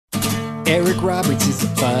Eric Roberts is a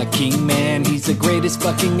fucking man. He's the greatest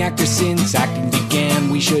fucking actor since acting began.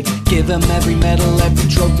 We should give him every medal, every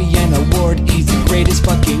trophy and award. He's the greatest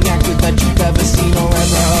fucking actor that you've ever seen or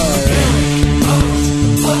ever heard.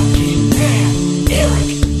 Eric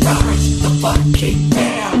Roberts, the fucking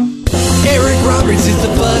man. Eric Roberts, the fucking man. Eric Roberts is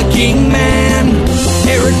the fucking man.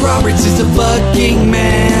 Eric Roberts is the fucking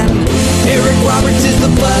man. Eric Roberts is the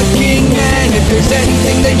fucking man. If there's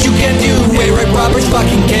anything that you can do, Eric Roberts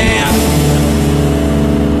fucking can.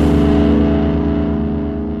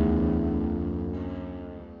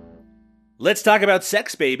 Let's talk about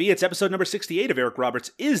sex, baby. It's episode number 68 of Eric Roberts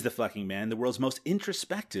is the Fucking Man, the world's most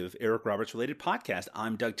introspective Eric Roberts-related podcast.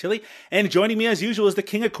 I'm Doug Tilley, and joining me as usual is the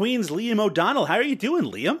King of Queens, Liam O'Donnell. How are you doing,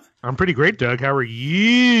 Liam? I'm pretty great, Doug. How are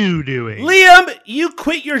you doing? Liam, you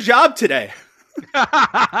quit your job today.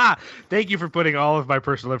 Thank you for putting all of my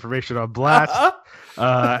personal information on blast.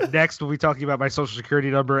 Next, we'll be talking about my social security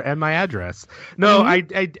number and my address. No,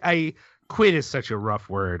 I quit is such a rough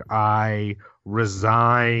word. I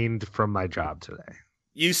resigned from my job today.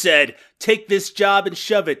 You said, take this job and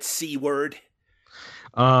shove it, C-word.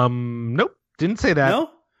 Nope. Didn't say that.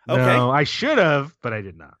 No? Okay. No, I should have, but I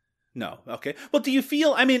did not. No. Okay. Well, do you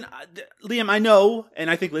feel, Liam, I know,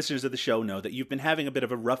 and I think listeners of the show know that you've been having a bit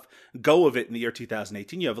of a rough go of it in the year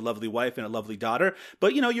 2018. You have a lovely wife and a lovely daughter,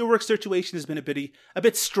 but, your work situation has been a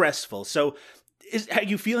bit stressful. So are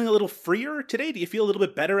you feeling a little freer today? Do you feel a little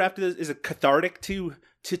bit better after this? Is it cathartic to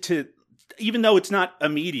even though it's not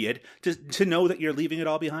immediate, to know that you're leaving it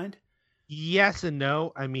all behind? Yes and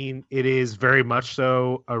no. I mean, it is very much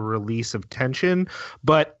so a release of tension,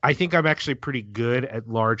 but I think I'm actually pretty good at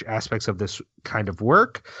large aspects of this kind of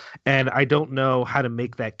work. And I don't know how to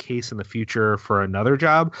make that case in the future for another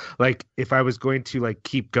job. Like if I was going to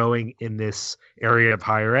keep going in this area of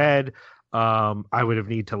higher ed, I would have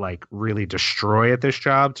need to really destroy at this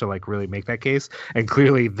job to really make that case. And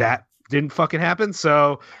clearly that didn't fucking happen.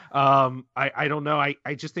 So I don't know.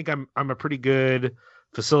 I just think I'm a pretty good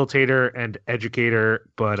facilitator and educator,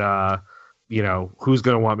 but who's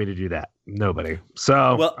going to want me to do that? Nobody.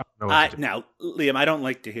 So now, Liam, I don't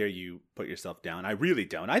like to hear you put yourself down. I really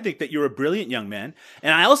don't. I think that you're a brilliant young man.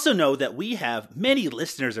 And I also know that we have many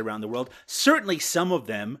listeners around the world. Certainly some of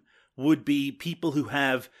them would be people who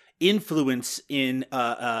have influence in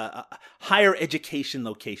higher education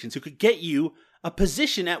locations who could get you a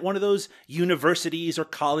position at one of those universities or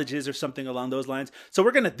colleges or something along those lines. So we're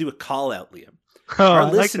going to do a call out, Liam.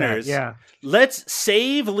 Our listeners, yeah. Let's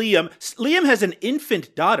save Liam. Liam has an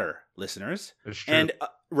infant daughter, listeners. That's true. And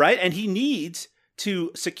and he needs to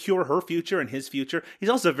secure her future and his future. He's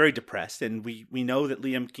also very depressed, and we know that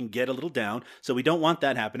Liam can get a little down, so we don't want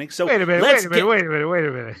that happening. So wait a minute.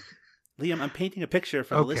 Liam, I'm painting a picture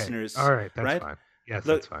for the listeners. All right, that's right? fine. Yes,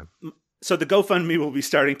 that's fine. So the GoFundMe will be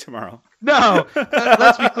starting tomorrow. No,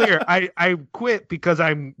 let's be clear. I quit because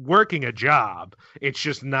I'm working a job. It's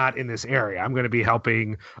just not in this area. I'm going to be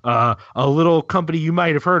helping a little company you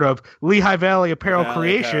might have heard of, Lehigh Valley Apparel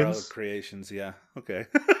Creations. Apparel Creations, yeah. Okay.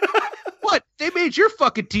 What? They made your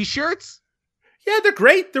fucking t-shirts? Yeah, they're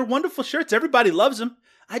great. They're wonderful shirts. Everybody loves them.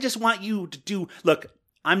 I just want you to do... Look,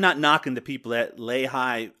 I'm not knocking the people at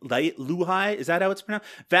Lehigh, is that how it's pronounced?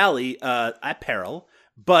 Valley Apparel.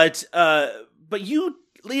 But you,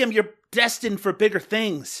 Liam, you're destined for bigger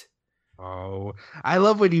things. Oh, I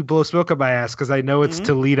love when you blow smoke up my ass because I know it's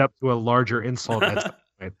to lead up to a larger insult.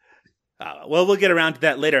 Well, we'll get around to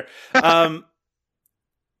that later. Liam?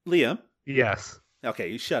 Yes. Okay,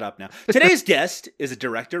 you shut up now. Today's guest is a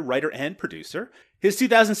director, writer, and producer. His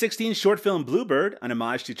 2016 short film Bluebird, an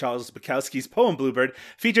homage to Charles Bukowski's poem Bluebird,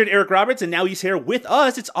 featured Eric Roberts, and now he's here with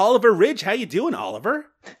us. It's Oliver Ridge. How you doing, Oliver?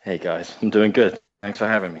 Hey, guys. I'm doing good. Thanks for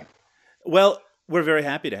having me. Well, we're very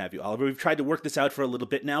happy to have you, Oliver. We've tried to work this out for a little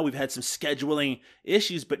bit now. We've had some scheduling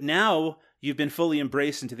issues, but now you've been fully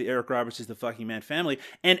embraced into the Eric Roberts is the Fucking Man family.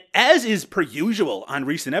 And as is per usual on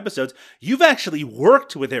recent episodes, you've actually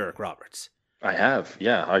worked with Eric Roberts. I have,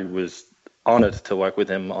 yeah. I was honored to work with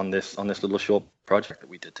him on this little short project that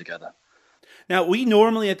we did together. Now, we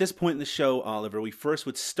normally at this point in the show, Oliver, we first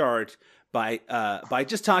would start by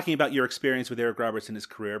just talking about your experience with Eric Roberts in his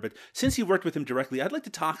career. But since you worked with him directly, I'd like to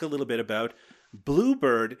talk a little bit about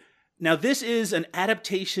Bluebird. Now, this is an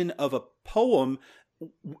adaptation of a poem.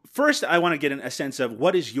 First, I want to get a sense of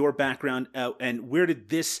what is your background and where did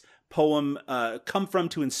this poem come from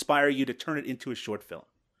to inspire you to turn it into a short film?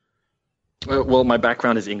 Well, my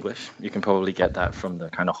background is English. You can probably get that from the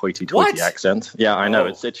kind of hoity-toity accent. Yeah, I know.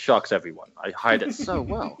 It shocks everyone. I hide it so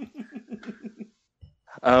well.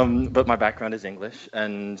 But my background is English,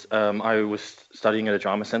 and I was studying at a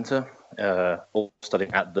drama center all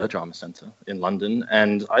studying at the Drama Centre in London.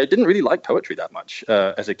 And I didn't really like poetry that much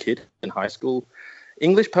as a kid in high school.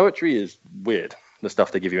 English poetry is weird, the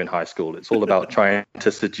stuff they give you in high school. It's all about trying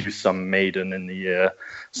to seduce some maiden in the year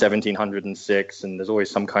 1706, and there's always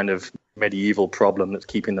some kind of medieval problem that's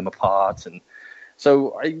keeping them apart. And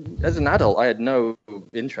so as an adult, I had no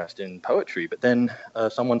interest in poetry, but then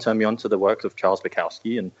someone turned me on to the works of Charles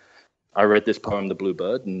Bukowski, and I read this poem, The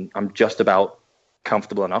Bluebird, and I'm just about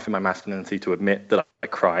comfortable enough in my masculinity to admit that I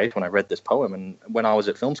cried when I read this poem. And when I was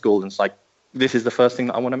at film school, it's like, this is the first thing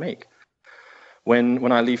that I want to make.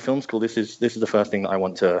 When I leave film school, this is the first thing that I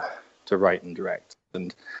want to write and direct.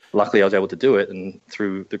 And luckily I was able to do it, and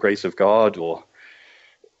through the grace of God, or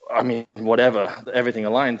I mean, whatever, everything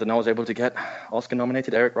aligned, and I was able to get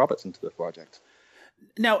Oscar-nominated Eric Roberts into the project.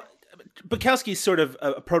 Now, Bukowski's sort of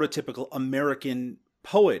a prototypical American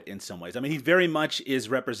poet in some ways. I mean, he very much is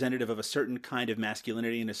representative of a certain kind of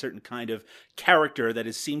masculinity and a certain kind of character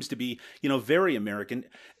that seems to be, very American.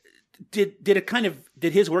 Did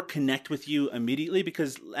his work connect with you immediately?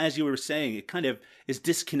 Because as you were saying, it kind of is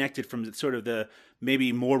disconnected from sort of the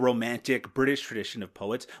maybe more romantic British tradition of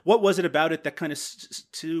poets. What was it about it that kind of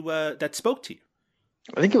that spoke to you?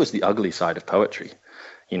 I think it was the ugly side of poetry.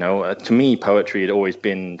 To me, poetry had always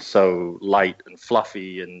been so light and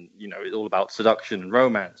fluffy, and it's all about seduction and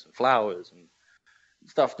romance and flowers and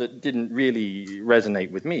stuff that didn't really resonate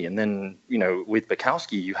with me. And then, with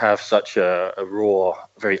Bukowski, you have such a raw,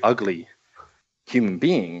 very ugly human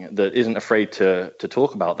being that isn't afraid to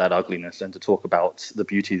talk about that ugliness and to talk about the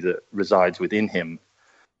beauty that resides within him,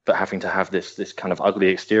 but having to have this kind of ugly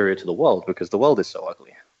exterior to the world because the world is so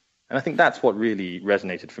ugly. And I think that's what really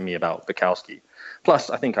resonated for me about Bukowski. Plus,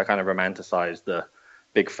 I think I kind of romanticized the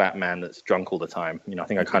big fat man that's drunk all the time. I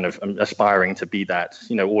think I kind of am aspiring to be that,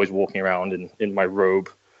 always walking around in my robe.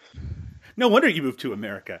 No wonder you moved to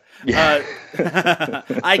America. Yeah.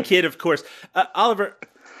 I kid, of course. Oliver,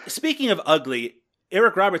 speaking of ugly,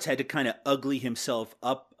 Eric Roberts had to kind of ugly himself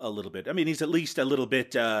up a little bit. I mean, he's at least a little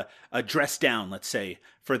bit dressed down, let's say,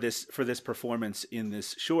 for this performance in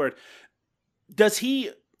this short. Does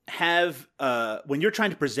he have, when you're trying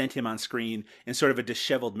to present him on screen in sort of a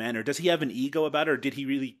disheveled manner, does he have an ego about it, or did he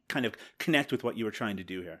really kind of connect with what you were trying to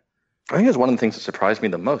do here? I think it was one of the things that surprised me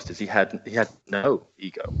the most is he had no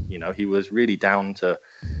ego. He was really down to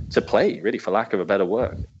play, really, for lack of a better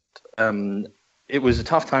word. It was a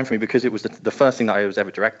tough time for me because it was the first thing that I was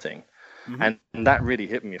ever directing. Mm-hmm. And that really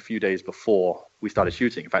hit me a few days before we started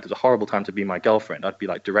shooting. In fact, it was a horrible time to be my girlfriend. I'd be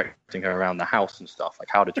like directing her around the house and stuff, like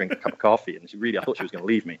how to drink a cup of coffee. And I thought she was going to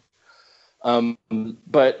leave me.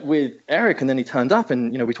 But with Eric, and then he turned up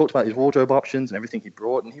and, we talked about his wardrobe options and everything he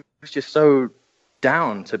brought. And he was just so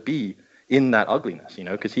down to be in that ugliness,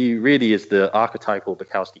 because he really is the archetypal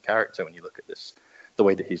Bukowski character when you look at this, the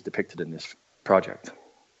way that he's depicted in this project.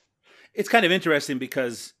 It's kind of interesting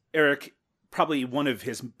because Eric, probably one of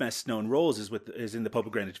his best known roles is in The Pope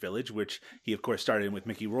of Greenwich Village, which he of course starred in with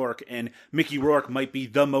Mickey Rourke, and Mickey Rourke might be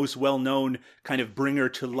the most well known kind of bringer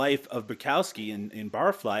to life of Bukowski in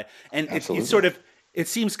Barfly, and it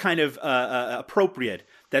seems kind of appropriate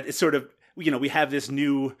that it's sort of, we have this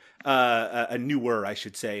new, a newer, I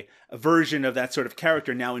should say, a version of that sort of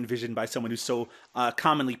character now envisioned by someone who's so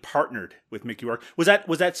commonly partnered with Mickey Rourke. Was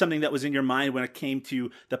that something that was in your mind when it came to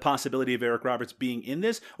the possibility of Eric Roberts being in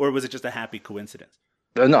this, or was it just a happy coincidence?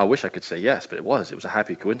 No, I wish I could say yes, but it was a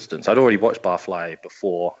happy coincidence. I'd already watched Barfly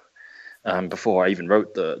before I even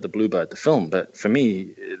wrote the Bluebird, the film. But for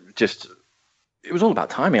me, it was all about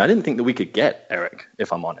timing. I didn't think that we could get Eric,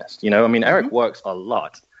 if I'm honest. Eric works a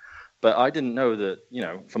lot. But I didn't know that,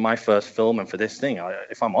 for my first film and for this thing,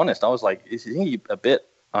 if I'm honest, I was like, is he a bit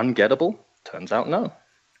ungettable? Turns out, no.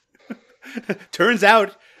 Turns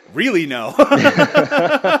out, really no.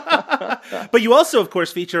 But you also, of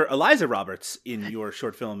course, feature Eliza Roberts in your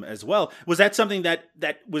short film as well. Was that something that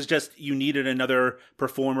was just, you needed another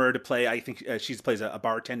performer to play? I think she plays a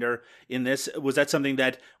bartender in this. Was that something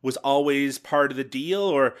that was always part of the deal?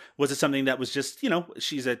 Or was it something that was just,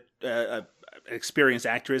 she's a experienced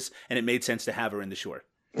actress and it made sense to have her in the short?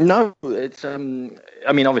 No, it's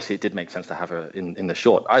obviously it did make sense to have her in the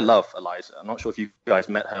short. I love Eliza. I'm not sure if you guys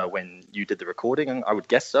met her when you did the recording, and I would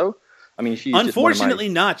guess so. I mean, she's unfortunately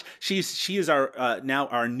not. She is our now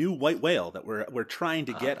our new white whale that we're trying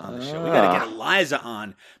to get on the show. We got to get Eliza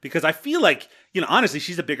on because I feel like, honestly,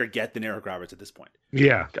 she's a bigger get than Eric Roberts at this point.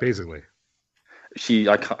 Yeah, basically.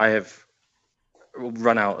 I have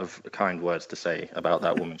run out of kind words to say about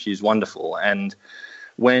that woman. She's wonderful. And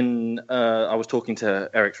when I was talking to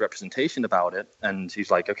Eric's representation about it, and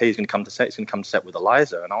he's like, okay, he's going to come to set with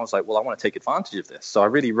Eliza. And I was like, well, I want to take advantage of this. So I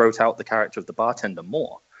really wrote out the character of the bartender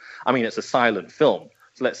more. I mean, it's a silent film.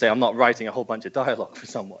 So let's say I'm not writing a whole bunch of dialogue for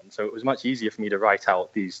someone. So it was much easier for me to write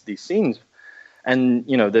out these scenes. And,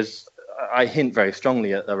 you know, I hint very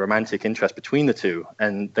strongly at a romantic interest between the two.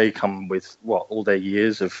 And they come with, all their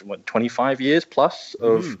years of, 25 years plus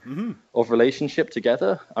of relationship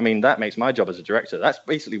together. I mean, that makes my job as a director. That's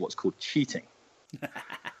basically what's called cheating.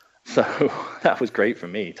 So that was great for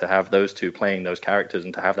me to have those two playing those characters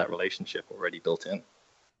and to have that relationship already built in.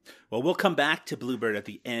 Well, we'll come back to Bluebird at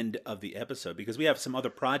the end of the episode because we have some other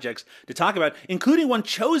projects to talk about, including one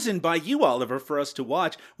chosen by you, Oliver, for us to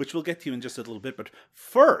watch, which we'll get to in just a little bit. But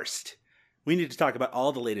first, we need to talk about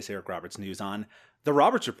all the latest Eric Roberts news on The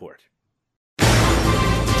Roberts Report.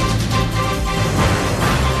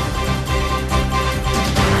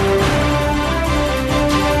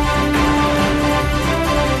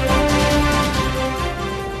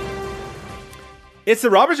 It's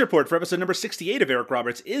the Roberts Report for episode number 68 of Eric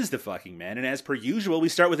Roberts is the Fucking Man. And as per usual, we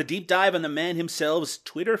start with a deep dive on the man himself's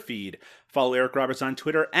Twitter feed. Follow Eric Roberts on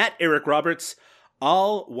Twitter at Eric Roberts,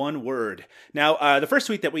 all one word. Now, the first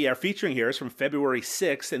tweet that we are featuring here is from February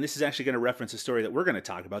 6th, and this is actually going to reference a story that we're going to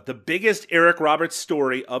talk about, the biggest Eric Roberts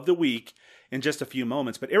story of the week, in just a few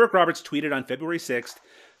moments. But Eric Roberts tweeted on February 6th,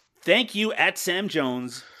 "Thank you at Sam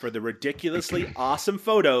Jones for the ridiculously awesome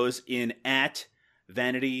photos in at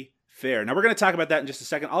Vanity Fair." Now, we're going to talk about that in just a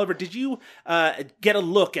second. Oliver, did you get a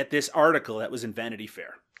look at this article that was in Vanity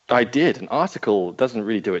Fair? I did. An article doesn't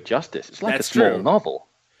really do it justice. It's like That's a small true. novel.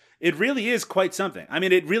 It really is quite something. I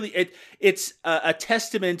mean, it's a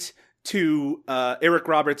testament to Eric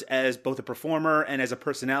Roberts as both a performer and as a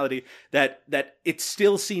personality that it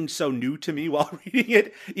still seems so new to me while reading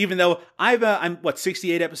it, even though I'm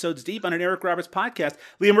 68 episodes deep on an Eric Roberts podcast.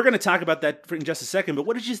 Liam, we're going to talk about that in just a second, but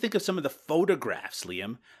what did you think of some of the photographs,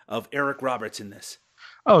 Liam, of Eric Roberts in this?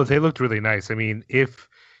 Oh, they looked really nice. I mean, if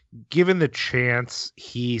given the chance,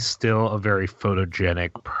 he's still a very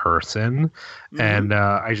photogenic person. Mm-hmm. And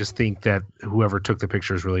I just think that whoever took the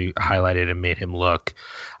pictures really highlighted and made him look,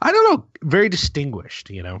 I don't know, very distinguished,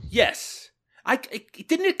 you know? Yes.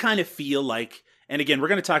 Didn't it kind of feel like, and again, we're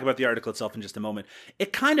going to talk about the article itself in just a moment,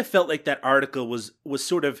 it kind of felt like that article was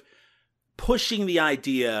sort of pushing the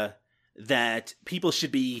idea that people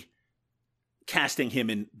should be casting him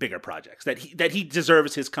in bigger projects, that he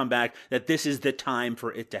deserves his comeback, that this is the time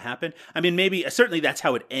for it to happen. I mean, maybe certainly that's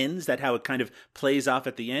how it ends, that how it kind of plays off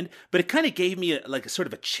at the end, but it kind of gave me a sort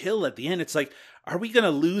of a chill at the end. It's like, are we going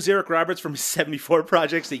to lose Eric Roberts from 74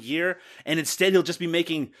 projects a year, and instead he'll just be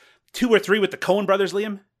making 2 or 3 with the Coen brothers,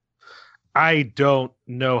 Liam? I don't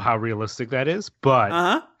know how realistic that is, but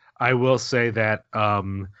I will say that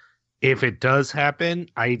if it does happen,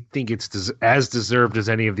 I think it's as deserved as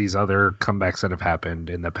any of these other comebacks that have happened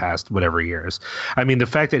in the past whatever years. I mean, the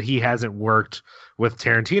fact that he hasn't worked with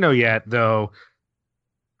Tarantino yet, though,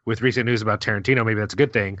 with recent news about Tarantino, maybe that's a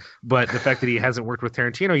good thing. But the fact that he hasn't worked with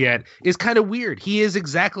Tarantino yet is kind of weird. He is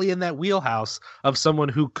exactly in that wheelhouse of someone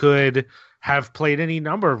who could have played any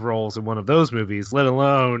number of roles in one of those movies, let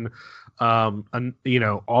alone, all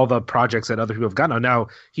the projects that other people have gotten on. Now,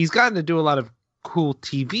 he's gotten to do a lot of cool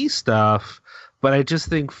TV stuff, but I just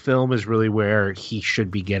think film is really where he should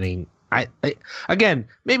be getting. Again,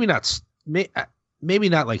 maybe not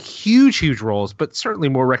like huge roles, but certainly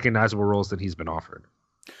more recognizable roles than he's been offered.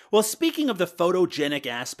 Well, speaking of the photogenic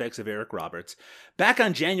aspects of Eric Roberts, back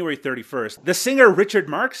on January 31st, the singer Richard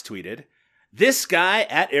Marx tweeted, "This guy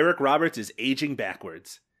at Eric Roberts is aging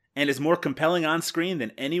backwards and is more compelling on screen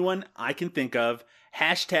than anyone I can think of.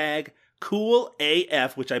 Hashtag cool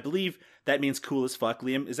AF," which I believe that means cool as fuck.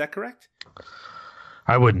 Liam, is that correct?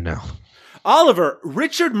 I wouldn't know. Oliver,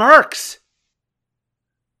 Richard Marx.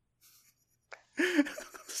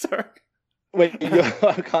 Sorry. Wait,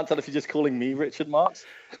 I can't tell if you're just calling me Richard Marx.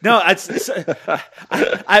 No, I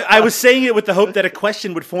was saying it with the hope that a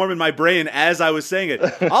question would form in my brain as I was saying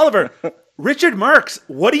it. Oliver, Richard Marx,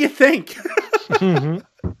 what do you think?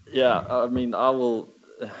 Mm-hmm. Yeah, I mean, I will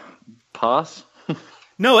pass.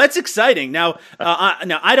 No, that's exciting. Now,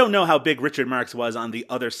 I don't know how big Richard Marx was on the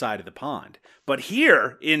other side of the pond, but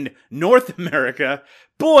here in North America,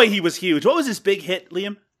 boy, he was huge. What was his big hit,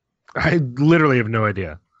 Liam? I literally have no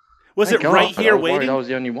idea. Was it Right Here Waiting? I was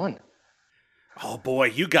the only one. Oh boy,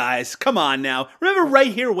 you guys, come on now. Remember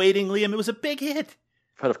Right Here Waiting, Liam? It was a big hit.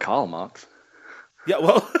 I've heard of Karl Marx. Yeah,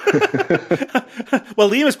 well,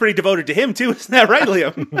 Liam is pretty devoted to him too, isn't that right,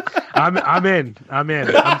 Liam? I'm in.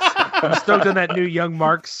 I'm stoked on that new Young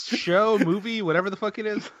Marx show, movie, whatever the fuck it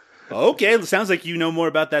is. Okay, sounds like you know more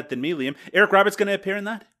about that than me, Liam. Eric Roberts going to appear in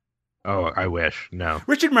that? Oh, I wish. No.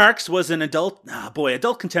 Richard Marx was an adult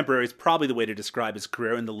contemporary is probably the way to describe his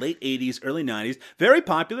career in the late 80s, early 90s. Very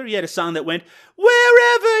popular. He had a song that went,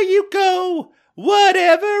 "Wherever you go,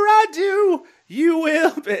 whatever I do, you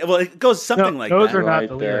will." Well, it goes something like those that. are not Right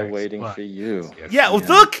the there lyrics, waiting but- for you. Yeah, well,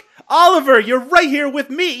 look, Oliver, you're right here with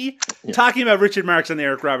me talking about Richard Marx on the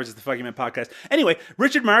Eric Roberts is the Fucking Man podcast. Anyway,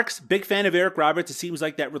 Richard Marx, big fan of Eric Roberts. It seems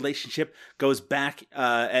like that relationship goes back,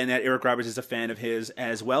 and that Eric Roberts is a fan of his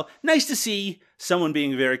as well. Nice to see someone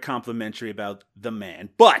being very complimentary about the man.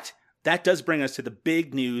 But that does bring us to the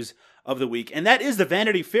big news of the week, and that is the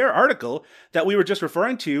Vanity Fair article that we were just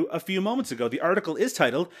referring to a few moments ago. The article is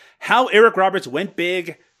titled, "How Eric Roberts Went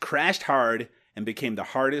Big, Crashed Hard, and Became the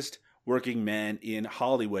Hardest Working Man in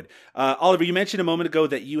Hollywood." Oliver, you mentioned a moment ago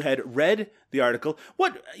that you had read the article.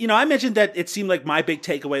 I mentioned that it seemed like my big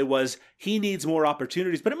takeaway was he needs more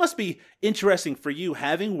opportunities, but it must be interesting for you,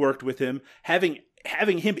 having worked with him, having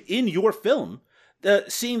him in your film,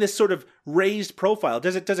 seeing this sort of raised profile.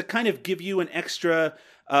 Does it kind of give you an extra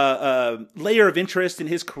layer of interest in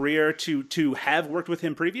his career to have worked with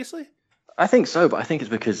him previously? I think so, but I think it's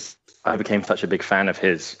because I became such a big fan of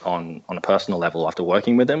his on a personal level after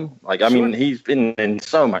working with him. I mean, he's been in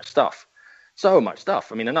so much stuff. I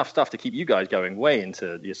mean, enough stuff to keep you guys going way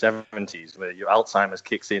into your 70s, where your Alzheimer's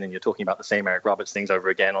kicks in and you're talking about the same Eric Roberts things over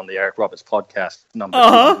again on the Eric Roberts podcast number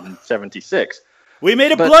 276. We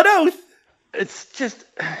made a blood oath. It's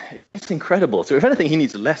incredible. So if anything, he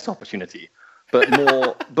needs less opportunity, but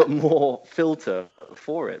more filter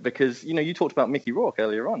for it, because you talked about Mickey Rourke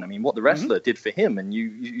earlier on. I mean, what The Wrestler did for him, and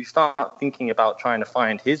you start thinking about trying to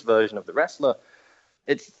find his version of The Wrestler.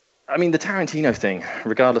 The Tarantino thing,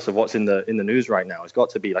 regardless of what's in the news right now, has got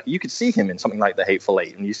to be like, you could see him in something like The Hateful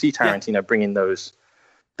Eight, and you see Tarantino bringing those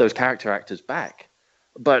character actors back.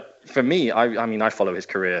 But for me, I follow his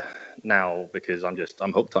career now because I'm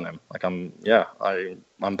hooked on him.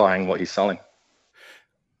 I'm buying what he's selling.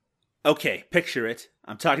 Okay, picture it.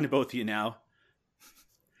 I'm talking to both of you now.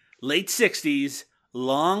 Late 60s,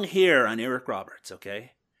 long hair on Eric Roberts,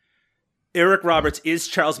 okay? Eric Roberts is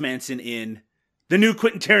Charles Manson in the new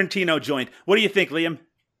Quentin Tarantino joint. What do you think, Liam?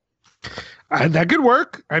 That could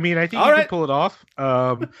work. I mean, I think All he right. could pull it off.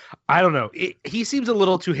 I don't know. He seems a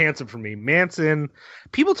little too handsome for me. Manson,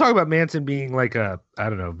 people talk about Manson being like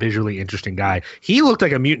visually interesting guy. He looked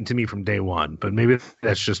like a mutant to me from day one, but maybe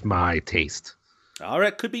that's just my taste. All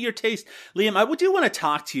right, could be your taste. Liam, I do want to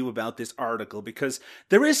talk to you about this article because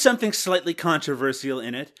there is something slightly controversial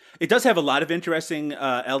in it. It does have a lot of interesting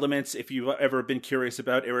elements. If you've ever been curious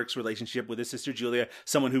about Eric's relationship with his sister Julia,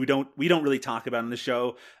 someone who we don't really talk about on the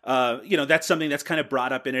show, that's something that's kind of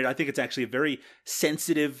brought up in it. I think it's actually a very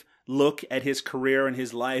sensitive look at his career and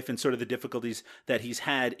his life and sort of the difficulties that he's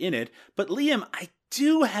had in it. But Liam, I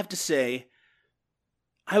do have to say,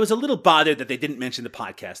 I was a little bothered that they didn't mention the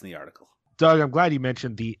podcast in the article. Doug, I'm glad you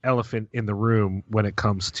mentioned the elephant in the room when it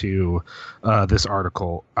comes to this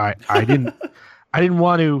article. I didn't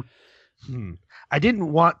want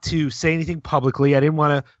to say anything publicly. I didn't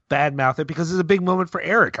want to badmouth it because it's a big moment for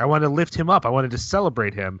Eric. I wanted to lift him up. I wanted to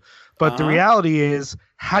celebrate him. But the reality is,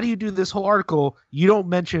 how do you do this whole article? You don't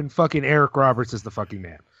mention fucking Eric Roberts as the fucking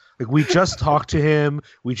man. Like, we just talked to him.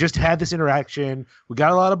 We just had this interaction. We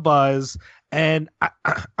got a lot of buzz. And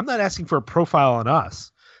I'm not asking for a profile on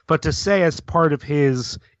us. But to say as part of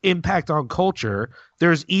his impact on culture,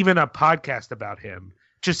 there's even a podcast about him,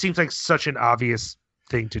 just seems like such an obvious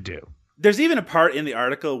thing to do. There's even a part in the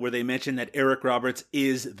article where they mention that Eric Roberts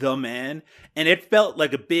is the man, and it felt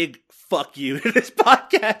like a big fuck you to this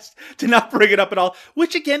podcast to not bring it up at all,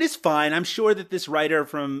 which again is fine. I'm sure that this writer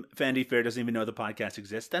from Vanity Fair doesn't even know the podcast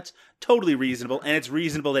exists. That's totally reasonable, and it's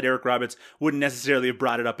reasonable that Eric Roberts wouldn't necessarily have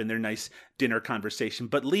brought it up in their nice dinner conversation.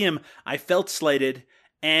 But Liam, I felt slighted.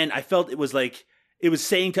 And I felt it was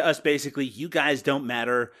saying to us basically, you guys don't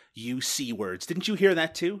matter, you C words. Didn't you hear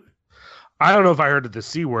that too? I don't know if I heard the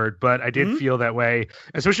C word, but I did feel that way,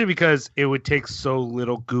 especially because it would take so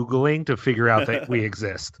little Googling to figure out that we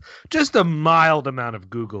exist. Just a mild amount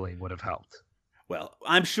of Googling would have helped. Well,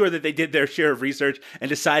 I'm sure that they did their share of research and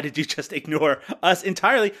decided to just ignore us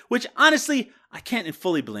entirely, which honestly, I can't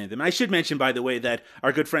fully blame them. I should mention, by the way, that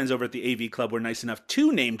our good friends over at the AV Club were nice enough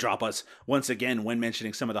to name drop us once again when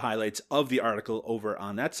mentioning some of the highlights of the article over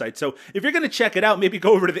on that site. So if you're going to check it out, maybe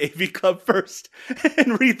go over to the AV Club first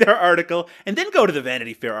and read their article, and then go to the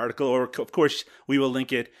Vanity Fair article, or of course, we will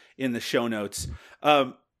link it in the show notes.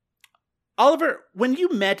 Oliver, when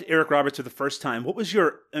you met Eric Roberts for the first time, what was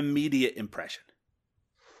your immediate impression?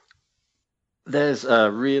 There's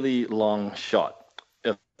a really long shot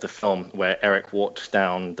of the film where Eric walks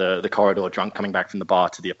down the corridor drunk, coming back from the bar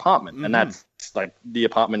to the apartment. And that's like the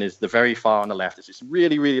apartment is the very far on the left. It's this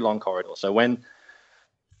really, really long corridor. So when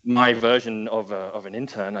my version of an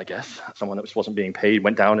intern, I guess, someone that wasn't being paid,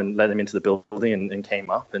 went down and let him into the building and came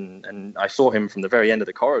up, and I saw him from the very end of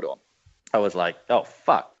the corridor. I was like, oh,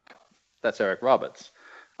 fuck, that's Eric Roberts.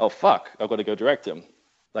 Oh, fuck, I've got to go direct him.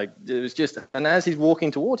 Like, it was just, and as he's walking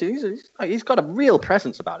towards you, he's got a real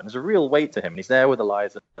presence about him. There's a real weight to him. And he's there with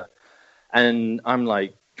Eliza. And I'm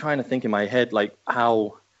like trying to think in my head, like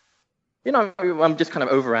how, I'm just kind of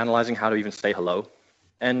overanalyzing how to even say hello.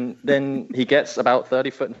 And then he gets about 30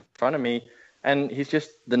 foot in front of me, and he's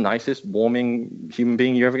just the nicest, warming human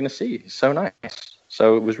being you're ever going to see. He's so nice.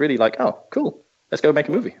 So it was really like, oh, cool. Let's go make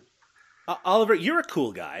a movie. Oliver, you're a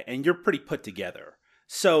cool guy, and you're pretty put together.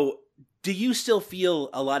 So do you still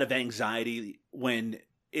feel a lot of anxiety when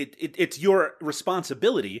it's your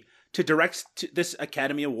responsibility to direct this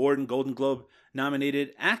Academy Award and Golden Globe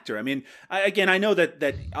nominated actor? I mean, I know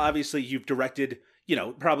that obviously you've directed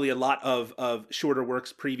probably a lot of shorter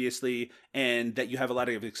works previously, and that you have a lot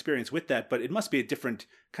of experience with that, but it must be a different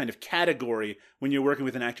kind of category when you're working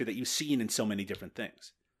with an actor that you've seen in so many different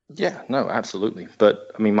things. Yeah, no, absolutely.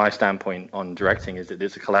 But I mean, my standpoint on directing is that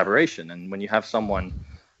it's a collaboration. And when you have someone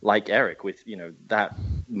like Eric with, that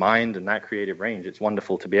mind and that creative range, it's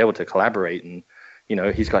wonderful to be able to collaborate. And,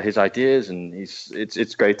 he's got his ideas, and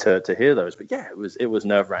it's great to hear those. But yeah, it was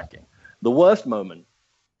nerve wracking. The worst moment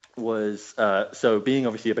was so being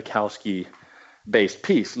obviously a Bukowski based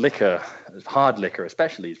piece, liquor, hard liquor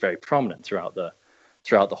especially, is very prominent throughout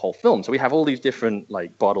the whole film. So we have all these different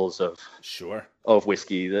like bottles of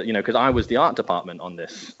whiskey that, because I was the art department on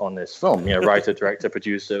this film, writer, director,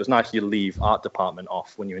 producer. It was nice of you to leave art department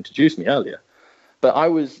off when you introduced me earlier. But I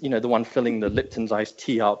was, the one filling the Lipton's iced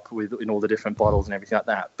tea up with all the different bottles and everything like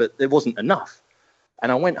that. But it wasn't enough.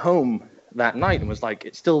 And I went home that night and was like,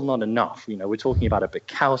 it's still not enough. We're talking about a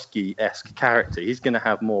Bukowski-esque character. He's going to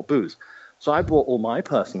have more booze. So I brought all my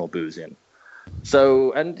personal booze in.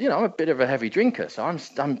 So, and I'm a bit of a heavy drinker, so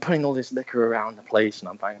I'm putting all this liquor around the place, and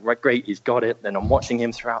I'm like, right, great, he's got it. Then I'm watching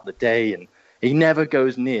him throughout the day, and he never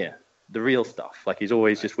goes near the real stuff. Like, he's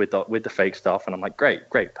always just with the fake stuff, and I'm like, great,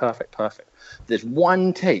 perfect. There's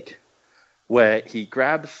one take where he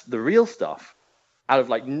grabs the real stuff out of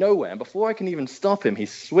like nowhere, and before I can even stop him,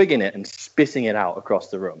 he's swigging it and spitting it out across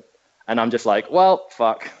the room. And I'm just like, well,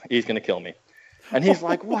 fuck, he's gonna kill me. And he's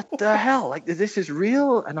like, what the hell? Like, this is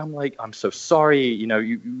real? And I'm like, I'm so sorry.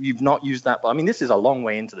 You've not used that. But I mean, this is a long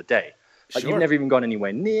way into the day. Like, You've never even gone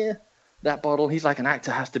anywhere near that bottle. He's like, an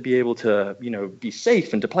actor has to be able to, be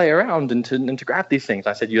safe and to play around and to grab these things.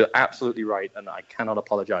 I said, you're absolutely right. And I cannot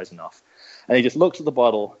apologize enough. And he just looks at the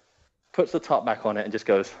bottle, puts the top back on it, and just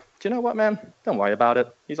goes, do you know what, man? Don't worry about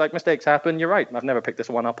it. He's like, mistakes happen. You're right. I've never picked this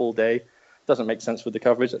one up all day. Doesn't make sense with the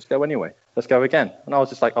coverage. Let's go anyway. Let's go again. And I was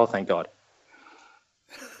just like, oh, thank God.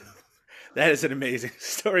 That is an amazing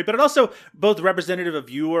story, but also both representative of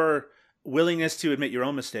your willingness to admit your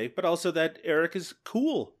own mistake, but also that Eric is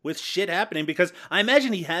cool with shit happening, because I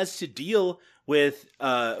imagine he has to deal with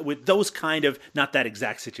those kind of, not that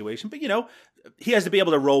exact situation, but he has to be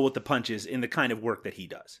able to roll with the punches in the kind of work that he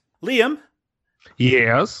does. Liam?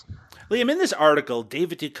 Yes? Liam, in this article,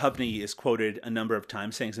 David Duchovny is quoted a number of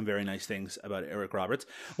times saying some very nice things about Eric Roberts.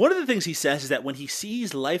 One of the things he says is that when he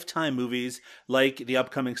sees Lifetime movies like the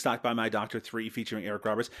upcoming Stalked by My Doctor 3 featuring Eric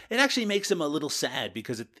Roberts, it actually makes him a little sad,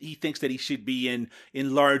 because he thinks that he should be in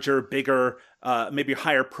larger, bigger, maybe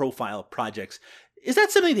higher profile projects. Is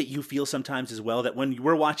that something that you feel sometimes as well, that when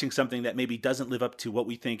we're watching something that maybe doesn't live up to what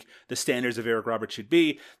we think the standards of Eric Roberts should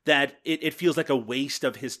be, that it feels like a waste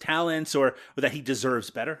of his talents, or that he deserves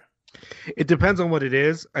better? It depends on what it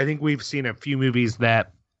is. I think we've seen a few movies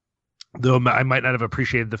that, though I might not have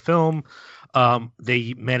appreciated the film,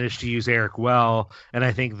 they managed to use Eric well, and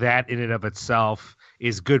I think that in and of itself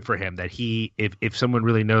is good for him, that if someone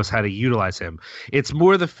really knows how to utilize him. It's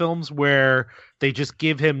more the films where they just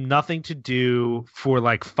give him nothing to do for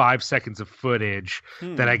like 5 seconds of footage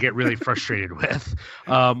that I get really frustrated with.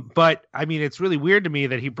 But I mean, it's really weird to me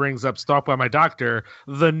that he brings up Stalked by My Doctor,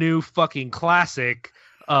 the new fucking classic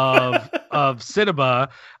of cinema,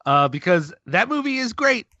 because that movie is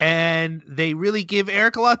great, and they really give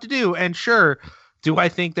Eric a lot to do. And sure, do I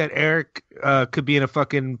think that Eric could be in a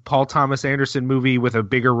fucking Paul Thomas Anderson movie with a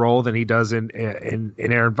bigger role than he does in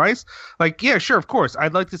Inherent Vice? Like, yeah, sure, of course.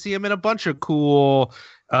 I'd like to see him in a bunch of cool,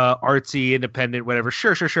 artsy, independent, whatever.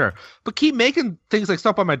 Sure. But keep making things like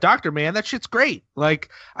Stalked by My Doctor, man. That shit's great. Like,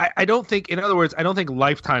 I don't think, in other words, I don't think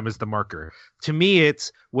Lifetime is the marker. To me,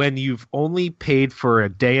 it's when you've only paid for a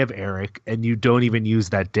day of Eric and you don't even use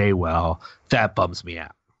that day well, that bums me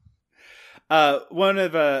out. One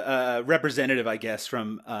of a representative, I guess,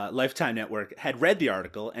 from Lifetime Network had read the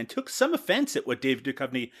article and took some offense at what David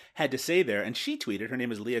Duchovny had to say there. And she tweeted, her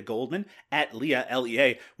name is Leah Goldman, at Leah,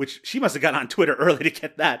 L-E-A, which she must have got on Twitter early to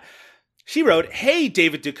get that. She wrote, "Hey,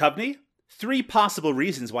 David Duchovny, 3 possible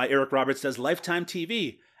reasons why Eric Roberts does Lifetime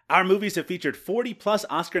TV. Our movies have featured 40-plus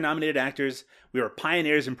Oscar-nominated actors. We are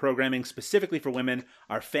pioneers in programming specifically for women.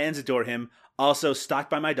 Our fans adore him. Also, Stalked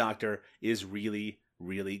by My Doctor is really,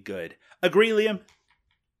 really good." Agree, Liam?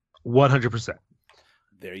 100%.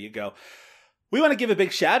 There you go. We want to give a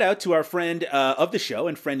big shout out to our friend of the show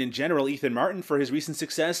and friend in general, Ethan Martin, for his recent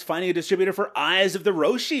success finding a distributor for Eyes of the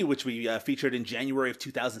Roshi, which we featured in January of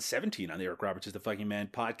 2017 on the Eric Roberts is the Fucking Man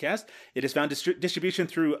podcast. It has found distribution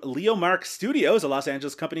through Leomark Studios, a Los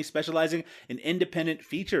Angeles company specializing in independent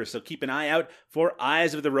features. So keep an eye out for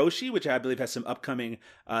Eyes of the Roshi, which I believe has some upcoming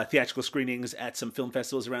theatrical screenings at some film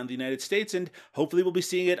festivals around the United States. And hopefully we'll be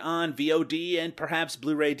seeing it on VOD and perhaps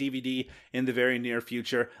Blu-ray DVD in the very near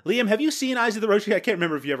future. Liam, have you seen Eyes of the Roshi? I can't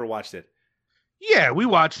remember if you ever watched it. Yeah, we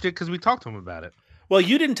watched it because we talked to him about it. Well,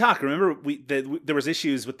 you didn't talk. Remember, there was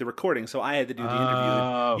issues with the recording, so I had to do the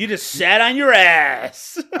interview. You just sat on your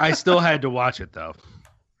ass. I still had to watch it, though.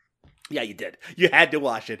 Yeah, you did. You had to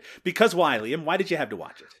watch it. Because why, Liam? Why did you have to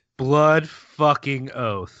watch it? Blood fucking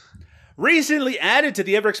oath. Recently added to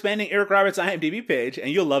the ever-expanding Eric Roberts IMDb page,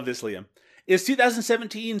 and you'll love this, Liam, is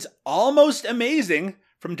 2017's Almost Amazing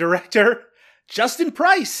from director Justin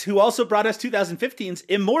Price, who also brought us 2015's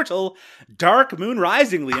immortal Dark Moon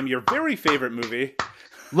Rising, Liam, your very favorite movie.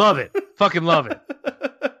 Love it. Fucking love it.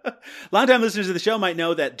 Longtime listeners of the show might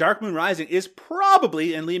know that Dark Moon Rising is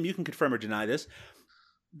probably, and Liam, you can confirm or deny this,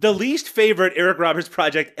 the least favorite Eric Roberts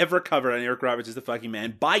project ever covered on Eric Roberts is the Fucking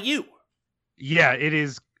Man by you. Yeah, it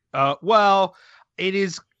is. It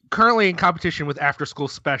is currently in competition with After School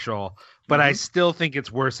Special, but I still think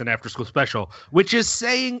it's worse than After School Special, which is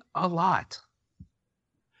saying a lot.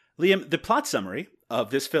 Liam, the plot summary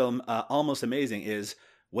of this film, Almost Amazing, is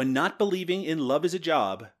when not believing in love is a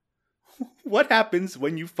job, what happens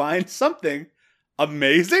when you find something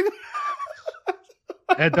amazing?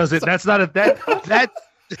 That doesn't. That's not a that.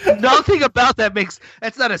 Nothing about that makes.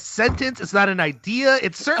 That's not a sentence. It's not an idea.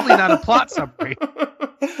 It's certainly not a plot summary.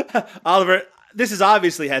 Oliver, this is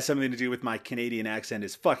obviously has something to do with my Canadian accent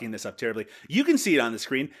is fucking this up terribly. You can see it on the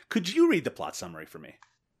screen. Could you read the plot summary for me?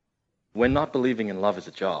 When not believing in love is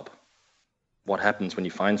a job, what happens when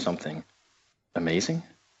you find something amazing?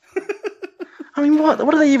 I mean, what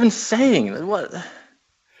are they even saying? What?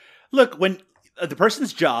 Look, when the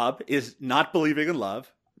person's job is not believing in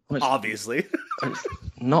love, obviously. It's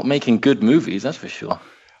not making good movies, that's for sure.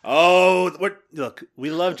 Oh, look,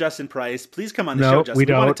 we love Justin Price. Please come on the show, Justin. We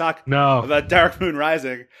don't. Want to talk about Dark Moon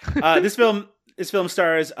Rising. This film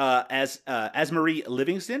stars as Marie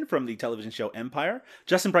Livingston from the television show Empire.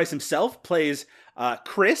 Justin Price himself plays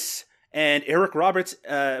Chris, and Eric Roberts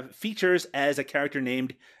features as a character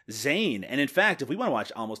named Zane. And in fact, if we want to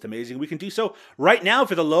watch Almost Amazing, we can do so right now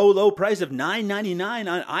for the low price of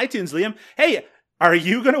 $9.99 on iTunes, Liam. Hey, are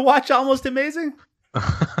you going to watch Almost Amazing?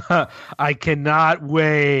 I cannot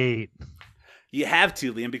wait. You have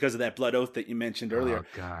to, Liam, because of that blood oath that you mentioned earlier.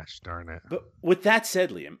 Oh, gosh, darn it. But with that said,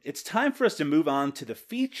 Liam, it's time for us to move on to the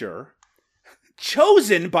feature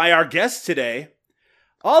chosen by our guest today.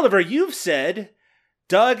 Oliver, you've said,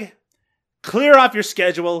 Doug, clear off your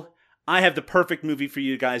schedule. I have the perfect movie for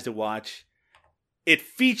you guys to watch. It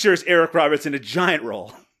features Eric Roberts in a giant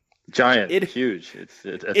role. Giant, huge.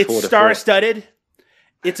 It's star-studded.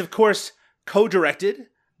 It's, of course, co-directed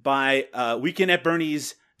by Weekend at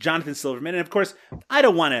Bernie's Jonathan Silverman, and of course, I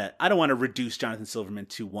don't want to reduce Jonathan Silverman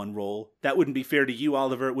to one role. That wouldn't be fair to you,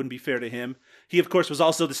 Oliver. It wouldn't be fair to him. He, of course, was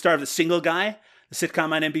also the star of The Single Guy, the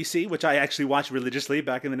sitcom on NBC, which I actually watched religiously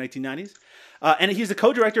back in the 1990s. And he's the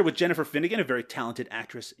co-director with Jennifer Finnegan, a very talented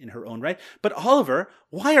actress in her own right. But Oliver,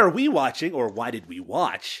 why are we watching, or why did we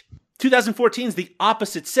watch 2014's The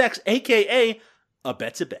Opposite Sex, a.k.a. A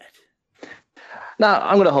Bet's a Bet? Now,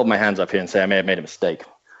 I'm going to hold my hands up here and say I may have made a mistake.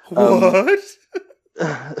 What?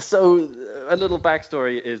 So a little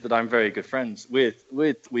backstory is that I'm very good friends with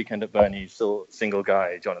Weekend at Bernie's single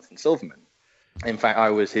guy, Jonathan Silverman. In fact, I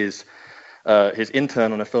was his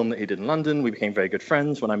intern on a film that he did in London. We became very good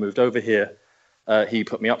friends. When I moved over here, he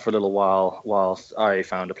put me up for a little while whilst I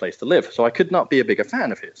found a place to live. So I could not be a bigger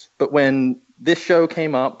fan of his. But when this show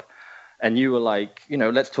came up and you were like,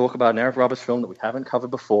 let's talk about an Eric Roberts film that we haven't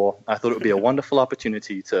covered before, I thought it would be a wonderful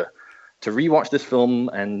opportunity to rewatch this film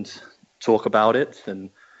and talk about it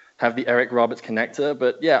and have the Eric Roberts connector.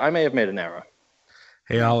 But yeah, I may have made an error.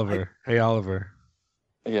 Hey, Oliver.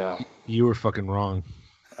 Yeah. You were fucking wrong.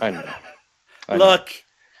 I know. Look,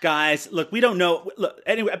 Guys, look, we don't know. Look,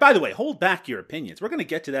 anyway, by the way, hold back your opinions. We're going to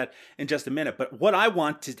get to that in just a minute. But what I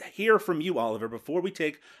want to hear from you, Oliver, before we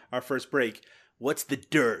take our first break, what's the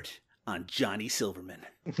dirt on Johnny Silverman?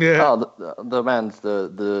 Yeah. Oh, the man's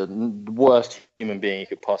the worst human being you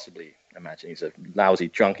could possibly imagine. He's a lousy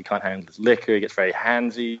drunk. He can't handle his liquor. He gets very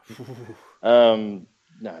handsy. No,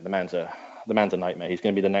 the man's a nightmare. He's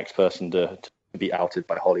going to be the next person to be outed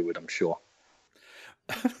by Hollywood, I'm sure.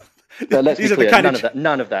 But let's be clear,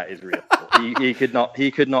 none of that is real. He could not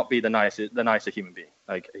be the nicer human being.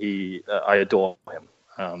 Like I adore him,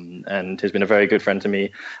 and he's been a very good friend to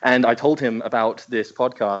me. And I told him about this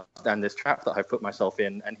podcast and this trap that I've put myself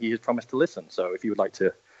in, and he has promised to listen. So if you would like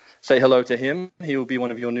to say hello to him, he will be one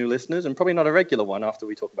of your new listeners, and probably not a regular one after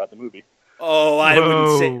we talk about the movie. Oh, I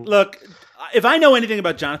wouldn't say. Look, if I know anything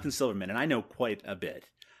about Jonathan Silverman, and I know quite a bit,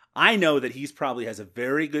 I know that he's probably has a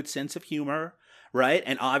very good sense of humor. Right?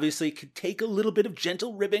 And obviously could take a little bit of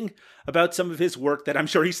gentle ribbing about some of his work that I'm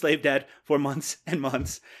sure he slaved at for months and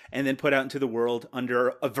months and then put out into the world under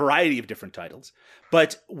a variety of different titles.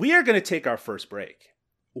 But we are going to take our first break.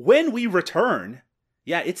 When we return,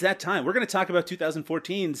 yeah, it's that time. We're going to talk about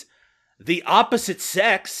 2014's The Opposite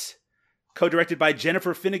Sex, co-directed by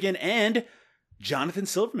Jennifer Finnegan and Jonathan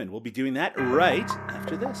Silverman. We'll be doing that right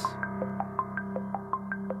after this.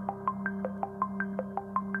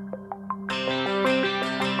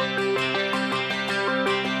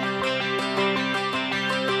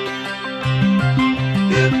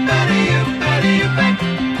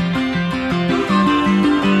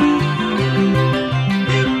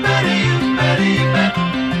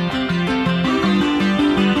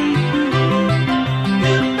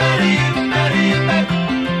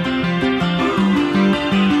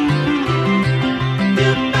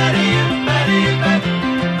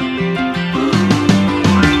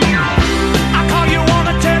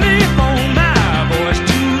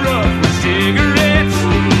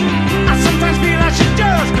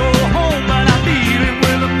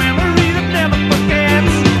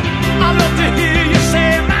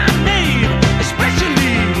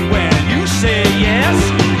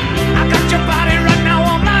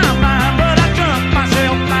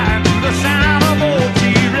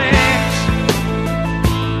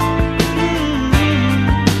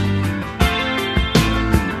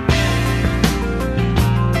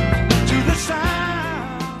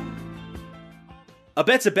 A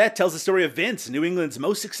Bet's a Bet tells the story of Vince, New England's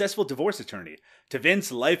most successful divorce attorney. To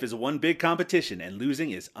Vince, life is one big competition, and losing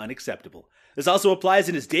is unacceptable. This also applies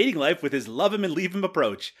in his dating life with his love him and leave him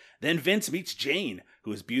approach. Then Vince meets Jane,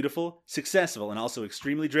 who is beautiful, successful, and also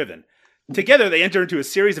extremely driven. Together, they enter into a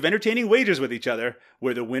series of entertaining wagers with each other,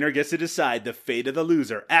 where the winner gets to decide the fate of the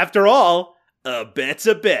loser. After all, a bet's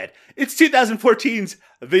a bet. It's 2014's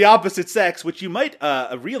The Opposite Sex, which you might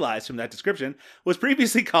realize from that description was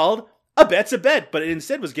previously called A Bet's a Bet, but it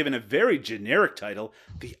instead was given a very generic title,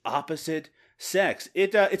 The Opposite Sex.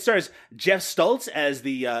 It stars Jeff Stultz as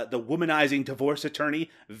the womanizing divorce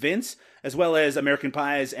attorney Vince, as well as American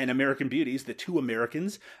Pies and American Beauties, the two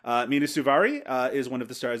Americans. Mina Suvari is one of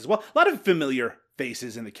the stars as well. A lot of familiar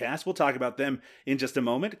faces in the cast. We'll talk about them in just a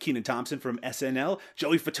moment. Kenan Thompson from SNL,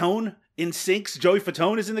 Joey Fatone in Sinks. Joey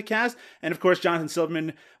Fatone is in the cast, and of course Jonathan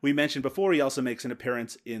Silverman. We mentioned before he also makes an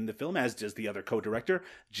appearance in the film, as does the other co-director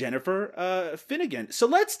Jennifer Finnegan. So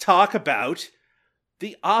let's talk about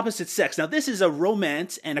The Opposite Sex. Now, this is a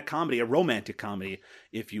romance and a comedy, a romantic comedy,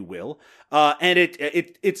 if you will. And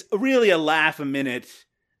it's really a laugh-a-minute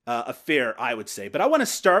affair, I would say. But I want to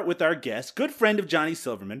start with our guest, good friend of Johnny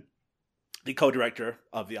Silverman, the co-director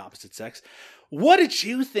of The Opposite Sex. What did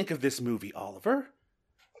you think of this movie, Oliver?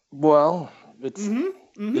 Well,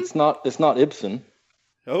 it's not Ibsen.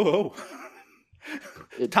 Oh.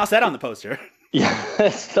 Toss that on the poster. Yeah,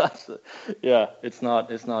 it's not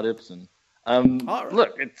Ibsen. Right.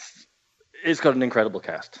 Look, it's got an incredible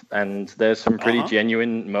cast, and there's some pretty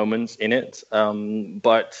genuine moments in it.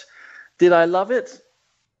 But did I love it?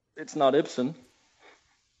 It's not Ibsen.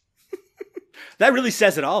 That really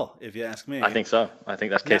says it all, if you ask me. I think so. I think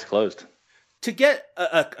that's case closed. To get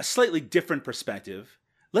a slightly different perspective,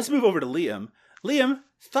 let's move over to Liam. Liam,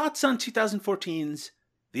 thoughts on 2014's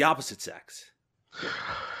The Opposite Sex?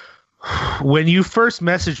 When you first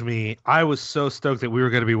messaged me, I was so stoked that we were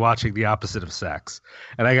going to be watching The Opposite of Sex.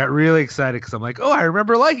 And I got really excited because I'm like, oh, I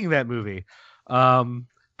remember liking that movie.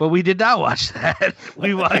 But we did not watch that.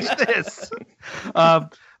 We watched this.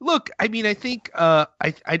 Look, I mean, I think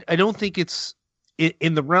I don't think it's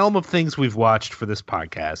in the realm of things we've watched for this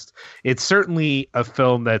podcast. It's certainly a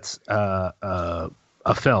film that's a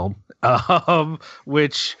film,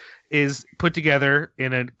 which is put together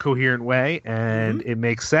in a coherent way, and it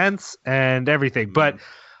makes sense and everything. But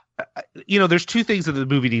there's two things that the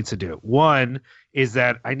movie needs to do. One is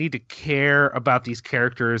that I need to care about these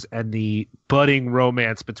characters and the budding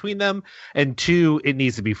romance between them. And two, it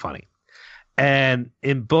needs to be funny. And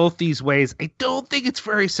in both these ways, I don't think it's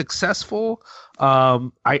very successful.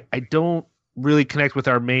 I don't really connect with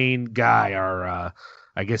our main guy.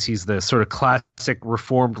 I guess he's the sort of classic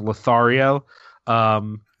reformed Lothario.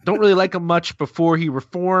 Don't really like him much before he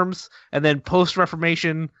reforms, and then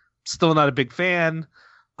post-Reformation, still not a big fan.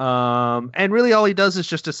 And really all he does is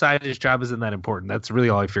just decide his job isn't that important. That's really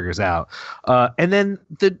all he figures out. And then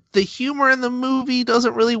the humor in the movie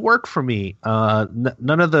doesn't really work for me.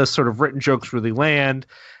 None of the sort of written jokes really land,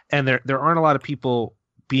 and there aren't a lot of people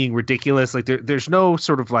being ridiculous. Like there's no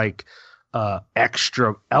sort of like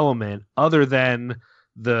extra element other than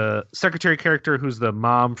the secretary character who's the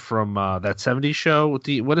mom from that 70s show with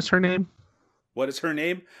what is her name? What is her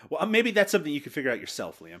name? Well, maybe that's something you can figure out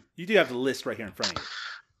yourself, Liam. You do have the list right here in front of you.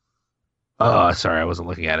 Oh, sorry, I wasn't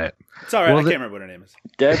looking at it. It's all right. I can't remember what her name is.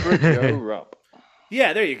 Deborah Jo Rupp.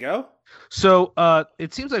 Yeah, there you go. So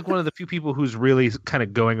it seems like one of the few people who's really kind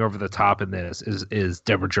of going over the top in this is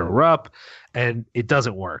Deborah Jo Rupp, and it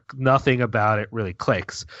doesn't work. Nothing about it really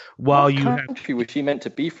clicks. What country was she meant to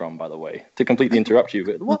be from, by the way? To completely interrupt you,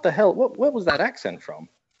 but what the hell? Where was that accent from?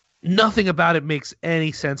 Nothing about it makes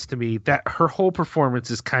any sense to me. That her whole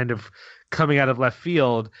performance is kind of coming out of left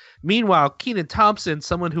field. Meanwhile, Kenan Thompson,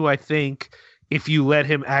 someone who I think, if you let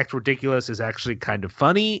him act ridiculous, is actually kind of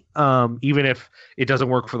funny, even if it doesn't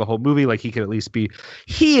work for the whole movie. Like he can at least be.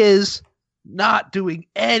 He is not doing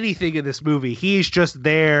anything in this movie. He's just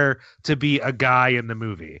there to be a guy in the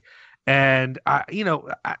movie, and I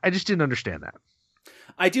just didn't understand that.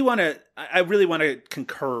 I really want to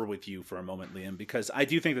concur with you for a moment, Liam, because I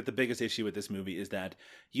do think that the biggest issue with this movie is that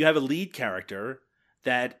you have a lead character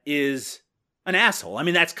that is an asshole. I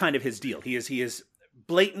mean, that's kind of his deal. He is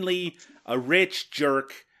blatantly a rich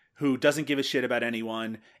jerk who doesn't give a shit about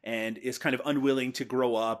anyone and is kind of unwilling to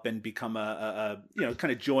grow up and become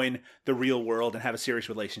kind of join the real world and have a serious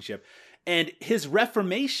relationship. And his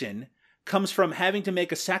reformation comes from having to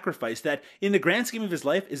make a sacrifice that, in the grand scheme of his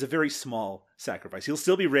life, is a very small sacrifice. He'll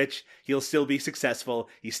still be rich. He'll still be successful.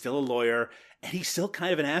 He's still a lawyer. And he's still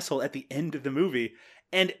kind of an asshole at the end of the movie.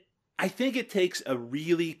 And I think it takes a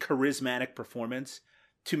really charismatic performance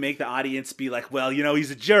to make the audience be like, well,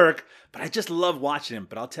 he's a jerk, but I just love watching him.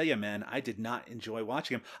 But I'll tell you, man, I did not enjoy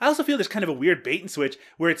watching him. I also feel there's kind of a weird bait and switch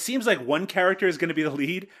where it seems like one character is going to be the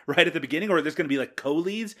lead right at the beginning, or there's going to be like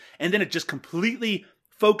co-leads, and then it just completely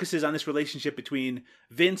focuses on this relationship between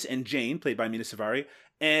Vince and Jane, played by Mina Suvari,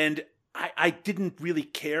 and I didn't really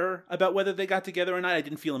care about whether they got together or not. I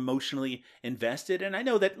didn't feel emotionally invested. And I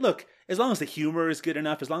know that, look, as long as the humor is good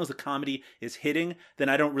enough, as long as the comedy is hitting, then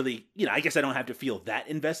I don't really, I guess I don't have to feel that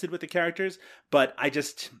invested with the characters. But I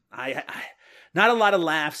not a lot of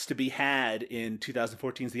laughs to be had in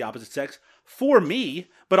 2014's The Opposite Sex for me.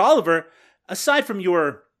 But Oliver, aside from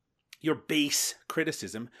your base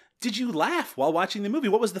criticism, did you laugh while watching the movie?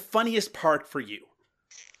 What was the funniest part for you?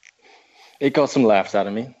 It got some laughs out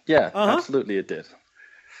of me. Yeah, Absolutely it did.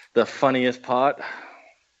 The funniest part,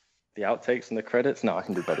 the outtakes and the credits. No, I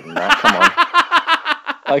can do better than that. Come on.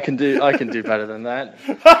 I can do better than that.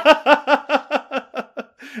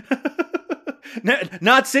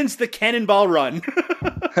 Not since the Cannonball Run.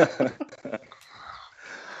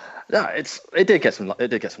 No, it did get some laughs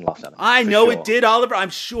out of me. I know it did, Oliver. I'm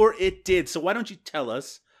sure it did. So why don't you tell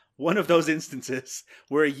us one of those instances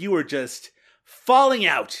where you were just falling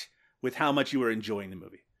out with how much you were enjoying the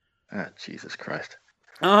movie? Ah, Jesus Christ.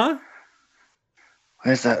 Uh-huh.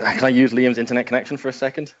 Where's that? Can I use Liam's internet connection for a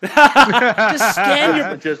second? Just scan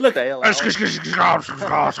your... Just Look, bail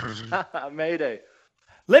out. Mayday.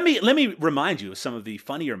 Let me remind you of some of the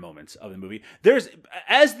funnier moments of the movie. There's,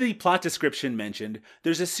 as the plot description mentioned,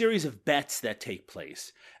 there's a series of bets that take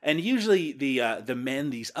place. And usually the men,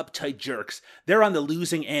 these uptight jerks, they're on the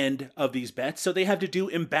losing end of these bets, so they have to do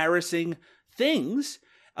embarrassing things.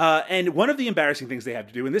 And one of the embarrassing things they have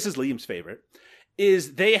to do, and this is Liam's favorite,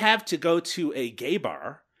 is they have to go to a gay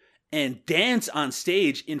bar and dance on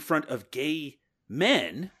stage in front of gay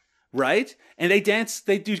men, right? And they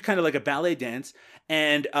do kind of like a ballet dance,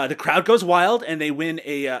 and the crowd goes wild, and they win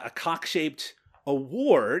a cock-shaped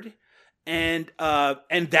award, and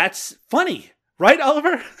that's funny, right,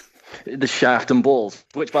 Oliver? The Shaft and Balls,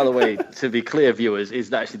 which, by the way, to be clear, viewers,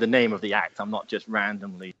 is actually the name of the act. I'm not just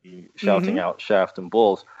randomly shouting out Shaft and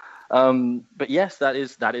Balls. But yes, that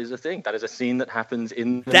is a thing. That is a scene that happens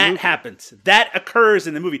in the That movie. happens. That occurs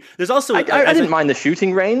in the movie. There's also I didn't mind the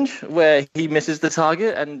shooting range where he misses the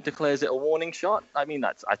target and declares it a warning shot. I mean,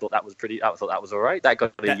 I thought that was all right. That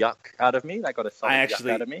got a yuck out of me. That got a solid yuck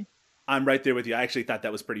out of me. I'm right there with you. I actually thought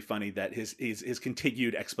that was pretty funny that his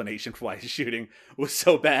continued explanation for why he's shooting was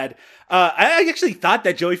so bad. I actually thought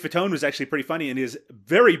that Joey Fatone was actually pretty funny in his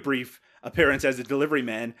very brief appearance as a delivery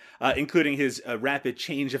man, including his rapid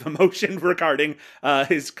change of emotion regarding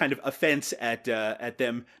his kind of offense at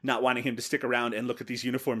them not wanting him to stick around and look at these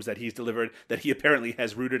uniforms that he's delivered, that he apparently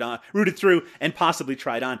has rooted through and possibly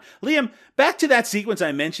tried on. Liam, back to that sequence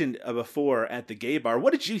I mentioned before at the gay bar.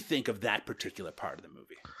 What did you think of that particular part of the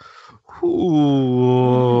movie?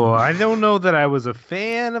 Ooh, I don't know that I was a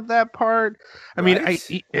fan of that part. I mean,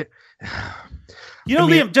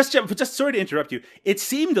 Liam, just sorry to interrupt you. It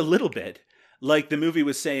seemed a little bit like the movie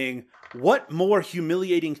was saying, what more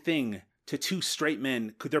humiliating thing to two straight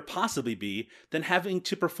men could there possibly be than having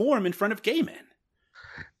to perform in front of gay men?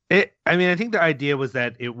 I think the idea was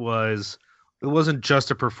that it wasn't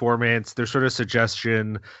just a performance. There's sort of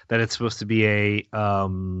suggestion that it's supposed to be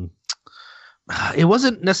it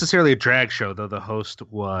wasn't necessarily a drag show, though the host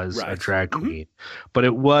was a drag queen, but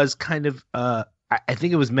it was kind of, I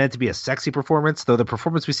think it was meant to be a sexy performance, though the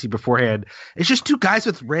performance we see beforehand, it's just two guys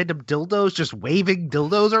with random dildos just waving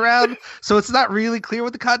dildos around. So it's not really clear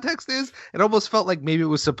what the context is. It almost felt like maybe it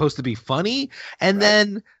was supposed to be funny. And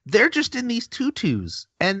then they're just in these tutus,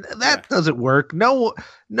 and that doesn't work. No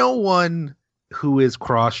one who is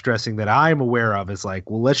cross-dressing that I'm aware of is like,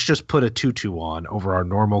 well, let's just put a tutu on over our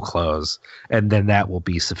normal clothes, and then that will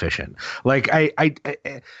be sufficient. Like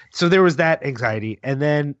so there was that anxiety. And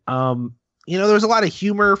then, there was a lot of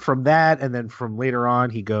humor from that. And then from later on,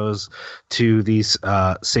 he goes to these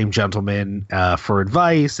same gentlemen for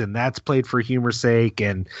advice, and that's played for humor's sake.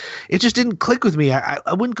 And it just didn't click with me. I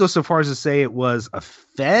wouldn't go so far as to say it was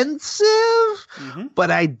offensive, but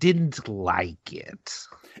I didn't like it.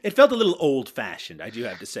 It felt a little old-fashioned, I do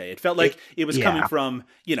have to say. It felt like it was coming from,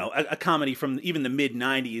 a comedy from even the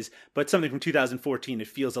mid-'90s, but something from 2014. It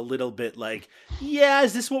feels a little bit like,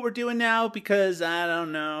 is this what we're doing now? Because, I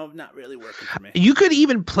don't know, not really working for me. You could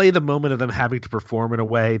even play the moment of them having to perform in a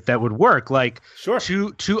way that would work. Like, sure.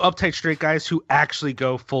 two uptight straight guys who actually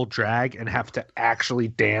go full drag and have to actually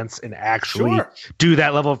dance and actually do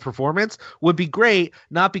that level of performance would be great.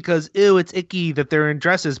 Not because, it's icky that they're in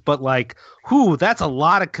dresses, but like, that's a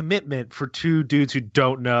lot of commitment for two dudes who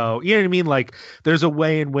don't know. You know what I mean? Like, there's a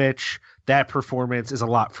way in which that performance is a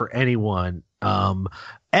lot for anyone.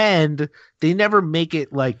 And they never make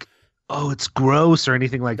it like, it's gross or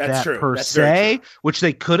anything like that per se, which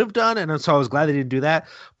they could have done. And so I was glad they didn't do that.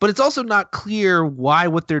 But it's also not clear why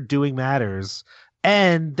what they're doing matters.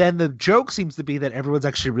 And then the joke seems to be that everyone's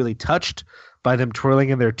actually really touched by them twirling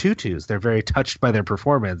in their tutus. They're very touched by their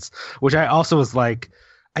performance, which I also was like,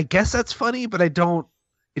 I guess that's funny, but it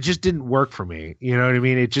just didn't work for me. You know what I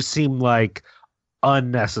mean? It just seemed like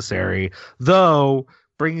unnecessary, though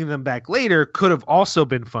bringing them back later could have also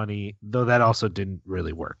been funny, though that also didn't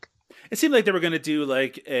really work. It seemed like they were going to do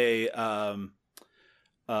like a,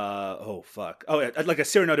 like a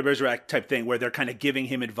Cyrano de Bergerac type thing where they're kind of giving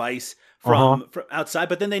him advice from outside,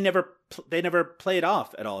 but then they never play it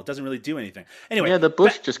off at all. It doesn't really do anything. Anyway, the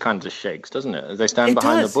bush just kind of shakes, doesn't it? As they stand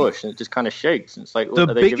behind the bush, and it just kind of shakes. And it's like,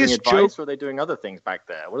 are they giving advice, or are they doing other things back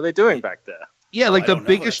there? What are they doing back there? Yeah, like the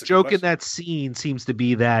biggest joke in that scene seems to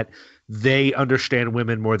be that they understand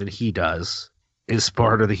women more than he does. Is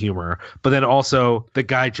part of the humor, but then also the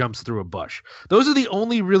guy jumps through a bush. Those are the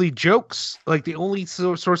only really jokes, like the only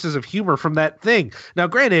sources of humor from that thing. Now,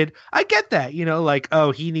 granted, I get that, like,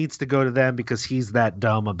 he needs to go to them because he's that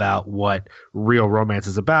dumb about what real romance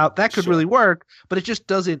is about. That could really work, but it just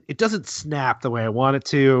doesn't snap the way I want it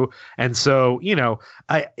to. And so,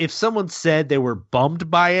 if someone said they were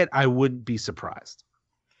bummed by it, I wouldn't be surprised.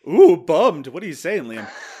 Ooh, bummed. What are you saying, Liam?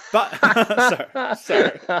 But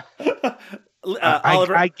sorry.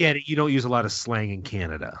 Oliver, I get it. You don't use a lot of slang in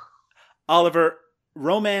Canada. Oliver,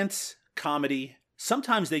 romance, comedy,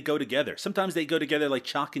 sometimes they go together. Sometimes they go together like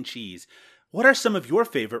chalk and cheese. What are some of your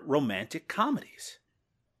favorite romantic comedies?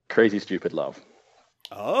 Crazy Stupid Love.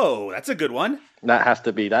 Oh, that's a good one. That has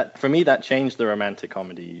to be that. For me, that changed the romantic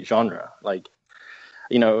comedy genre. Like,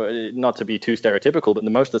 not to be too stereotypical, but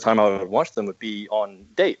most of the time I would watch them would be on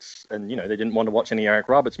dates. And, they didn't want to watch any Eric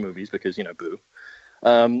Roberts movies because, boo.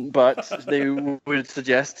 But they would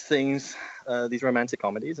suggest things, these romantic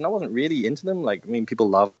comedies, and I wasn't really into them. Like, people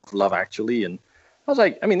love Love Actually, and I was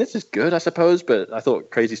like, this is good, I suppose, but I thought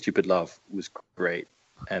Crazy Stupid Love was great,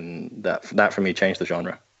 and that for me changed the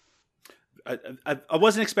genre. I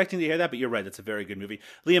wasn't expecting to hear that, but you're right. That's a very good movie.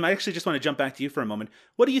 Liam, I actually just want to jump back to you for a moment.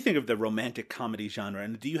 What do you think of the romantic comedy genre,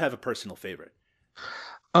 and do you have a personal favorite?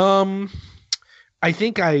 I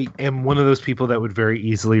think I am one of those people that would very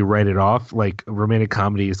easily write it off. Like romantic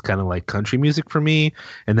comedy is kind of like country music for me,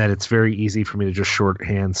 and that it's very easy for me to just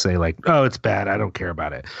shorthand say like, oh, it's bad, I don't care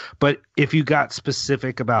about it. But if you got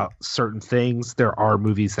specific about certain things, there are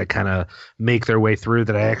movies that kind of make their way through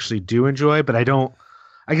that I actually do enjoy, but I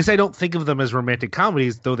guess I don't think of them as romantic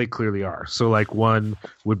comedies, though they clearly are. So like one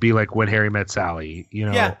would be like When Harry Met Sally, you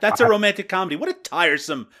know. Yeah, that's a romantic comedy. What a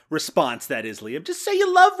tiresome response that is, Liam. Just say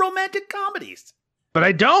you love romantic comedies. But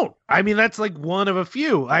I don't. I mean, that's like one of a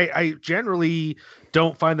few. I generally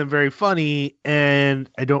don't find them very funny, and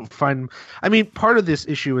I don't find. I mean, part of this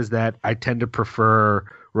issue is that I tend to prefer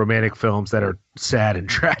romantic films that are sad and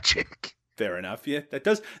tragic. Fair enough. Yeah, that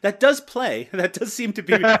does play. That does seem to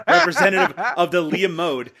be representative of the Liam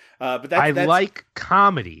mode. But that's... like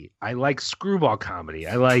comedy. I like screwball comedy.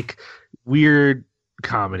 I like weird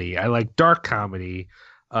comedy. I like dark comedy.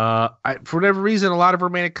 For whatever reason, a lot of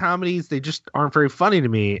romantic comedies, they just aren't very funny to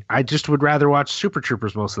me. I just would rather watch Super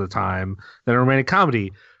Troopers most of the time than a romantic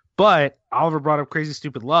comedy. But Oliver brought up Crazy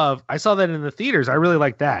Stupid Love. I saw that in the theaters. I really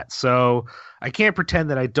like that. So I can't pretend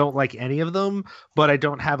that I don't like any of them, but I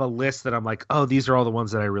don't have a list that I'm like, oh, these are all the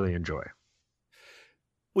ones that I really enjoy.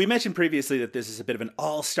 We mentioned previously that this is a bit of an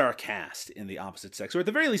all-star cast in The Opposite Sex, or at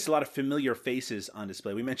the very least, a lot of familiar faces on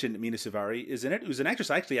display. We mentioned Mena Suvari is in it, who's an actress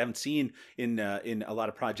I actually haven't seen in a lot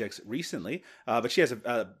of projects recently, but she has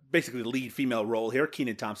basically the lead female role here.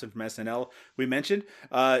 Kenan Thompson from SNL, we mentioned.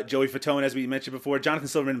 Joey Fatone, as we mentioned before. Jonathan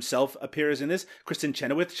Silverman himself appears in this. Kristen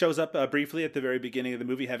Chenoweth shows up briefly at the very beginning of the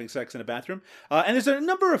movie, having sex in a bathroom. And there's a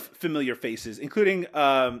number of familiar faces, including,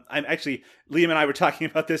 Liam and I were talking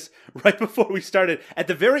about this right before we started. At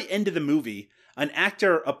the very end of the movie, an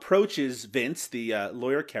actor approaches Vince, the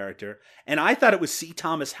lawyer character, and I thought it was C.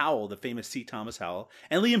 Thomas Howell, the famous C. Thomas Howell.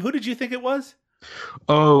 And Liam, who did you think it was?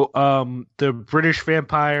 Oh, the British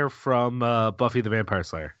vampire from Buffy the Vampire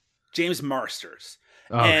Slayer. James Marsters.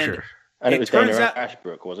 Oh, sure. And it was Dana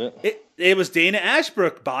Ashbrook, was it? It was Dana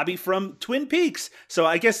Ashbrook, Bobby from Twin Peaks. So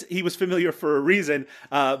I guess he was familiar for a reason,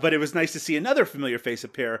 but it was nice to see another familiar face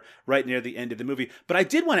appear right near the end of the movie. But I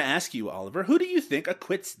did want to ask you, Oliver, who do you think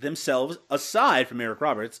acquits themselves, aside from Eric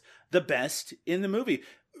Roberts, the best in the movie?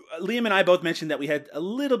 Liam and I both mentioned that we had a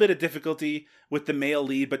little bit of difficulty with the male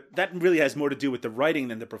lead, but that really has more to do with the writing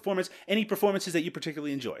than the performance. Any performances that you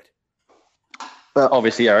particularly enjoyed? Well,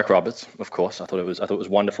 obviously Eric Roberts, of course. I thought it was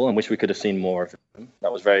wonderful, and wish we could have seen more of him.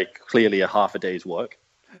 That was very clearly a half a day's work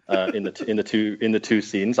in the two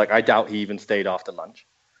scenes. Like, I doubt he even stayed after lunch.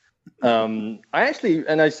 I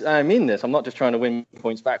mean this. I'm not just trying to win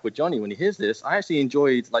points back with Johnny. When he hears this, I actually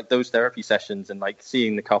enjoyed like those therapy sessions and like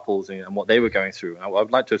seeing the couples and what they were going through. I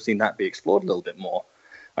would like to have seen that be explored a little bit more.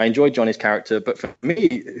 I enjoyed Johnny's character, but for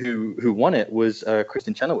me, who won it was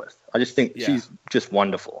Kristen Chenoweth. I just think she's just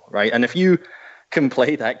wonderful, right? And if you can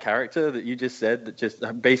play that character that you just said, that just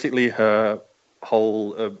basically her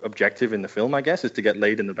whole objective in the film, I guess, is to get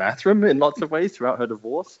laid in the bathroom in lots of ways throughout her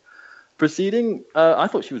divorce proceeding. I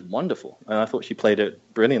thought she was wonderful, and I thought she played it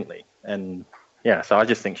brilliantly. And yeah, so I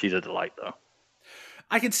just think she's a delight, though.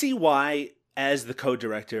 I can see why, as the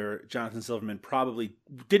co-director, Jonathan Silverman probably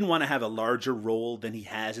didn't want to have a larger role than he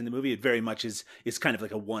has in the movie. It very much is kind of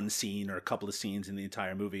like a one scene or a couple of scenes in the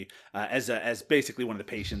entire movie, as basically one of the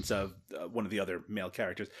patients of one of the other male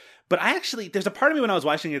characters. But there's a part of me when I was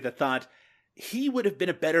watching it that thought he would have been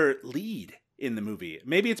a better lead in the movie.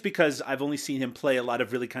 Maybe it's because I've only seen him play a lot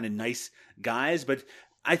of really kind of nice guys, but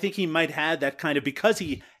I think he might have that kind of, because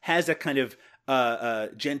he has that kind of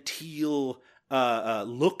genteel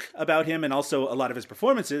look about him, and also a lot of his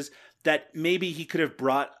performances, that maybe he could have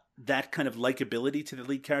brought that kind of likability to the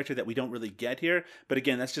lead character that we don't really get here. But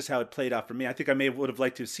again, that's just how it played out for me. I think I would have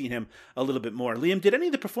liked to have seen him a little bit more. Liam, did any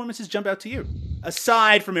of the performances jump out to you,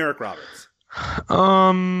 aside from Eric Roberts?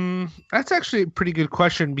 That's actually a pretty good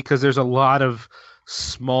question, because there's a lot of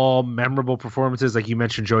small, memorable performances. Like you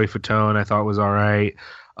mentioned, Joey Fatone, I thought was all right.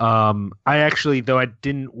 I actually, though I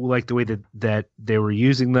didn't like the way that they were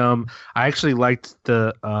using them, I actually liked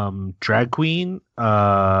the drag queen.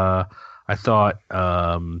 I thought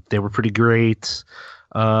they were pretty great.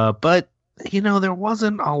 But there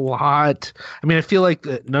wasn't a lot. I mean, I feel like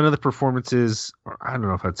none of the performances, or I don't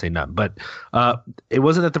know if I'd say none, but it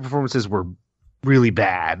wasn't that the performances were really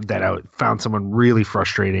bad, that I found someone really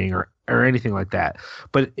frustrating or or anything like that.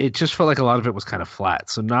 But it just felt like a lot of it was kind of flat.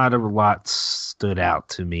 So not a lot stood out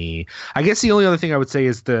to me. I guess the only other thing I would say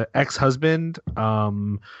is the ex-husband,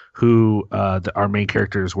 who our main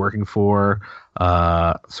character is working for.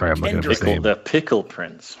 Sorry, I'm looking at his name. The Pickle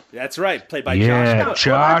Prince. That's right, played by Josh.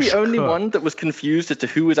 Am I the only Cook. one that was confused as to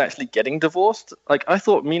who was actually getting divorced? Like, I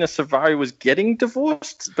thought Mina Savari was getting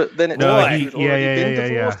divorced, but then it No, she was already been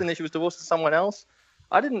divorced, yeah. and then she was divorced to someone else.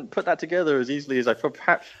 I didn't put that together as easily as I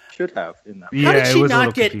perhaps should have in that. How did she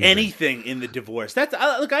not get confusing. anything in the divorce? That's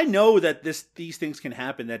look. I know that these things can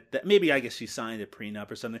happen. That maybe I guess she signed a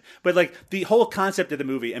prenup or something. But like the whole concept of the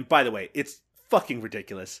movie, and by the way, it's fucking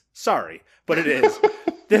ridiculous. Sorry, but it is.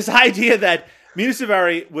 This idea that Mina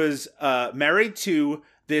Savari was married to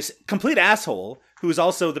this complete asshole who is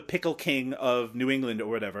also the pickle king of New England or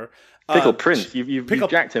whatever. Pickle Prince. You've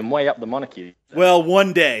jacked him way up the monarchy. Well,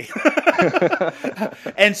 one day.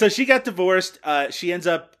 And so she got divorced. She ends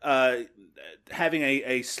up having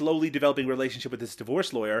a slowly developing relationship with this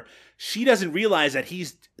divorce lawyer. She doesn't realize that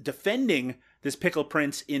he's defending this Pickle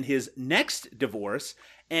Prince in his next divorce.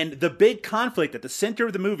 And the big conflict at the center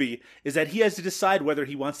of the movie is that he has to decide whether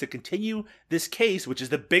he wants to continue this case, which is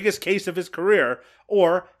the biggest case of his career,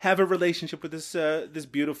 or have a relationship with this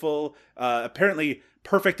beautiful, apparently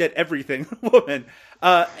perfect at everything woman.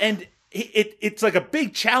 And it's like a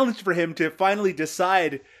big challenge for him to finally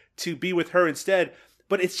decide to be with her instead.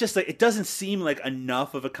 But it's just like, it doesn't seem like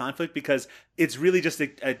enough of a conflict because it's really just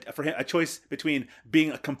for him a choice between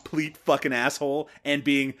being a complete fucking asshole and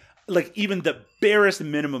being like even the barest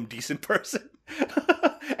minimum decent person.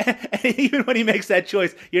 and even when he makes that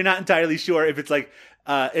choice, you're not entirely sure if it's like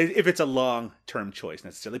if it's a long-term choice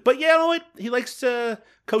necessarily. But yeah, you know what? He likes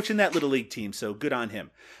coaching that little league team, so good on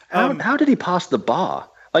him. How did he pass the bar?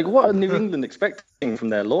 Like, what are New England expecting from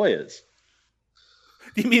their lawyers?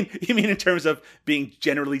 You mean in terms of being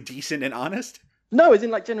generally decent and honest? No, as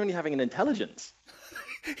in like genuinely having an intelligence.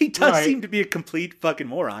 He does seem to be a complete fucking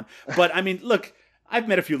moron. But I mean, look, I've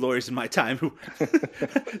met a few lawyers in my time who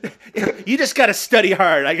you just got to study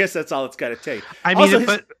hard. I guess that's all it's got to take. I mean, also,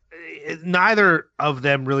 but neither of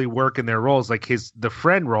them really work in their roles. Like the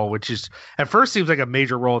friend role, which is at first seems like a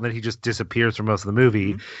major role, and then he just disappears for most of the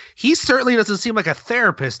movie. Mm-hmm. He certainly doesn't seem like a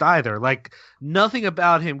therapist either. Like nothing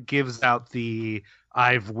about him gives out the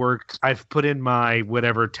I've put in my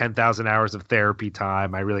whatever 10,000 hours of therapy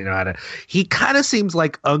time. I really know how to. He kind of seems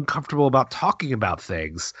like uncomfortable about talking about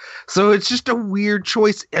things. So it's just a weird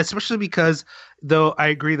choice, especially because though I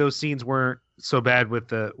agree those scenes weren't so bad with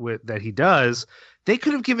that he does. They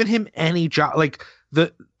could have given him any job. Like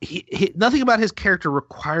nothing about his character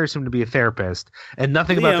requires him to be a therapist, and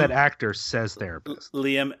nothing about that actor says therapist.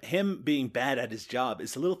 Liam, him being bad at his job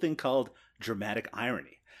is a little thing called dramatic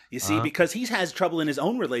irony. You see, because he has trouble in his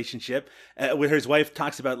own relationship where his wife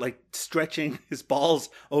talks about like stretching his balls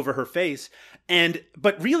over her face.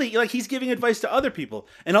 But really, like he's giving advice to other people.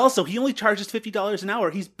 And also he only charges $50 an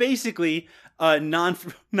hour. He's basically a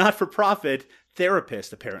not-for-profit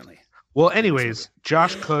therapist, apparently. Well, anyways,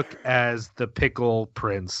 Josh Cook as the Pickle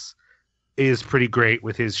Prince is pretty great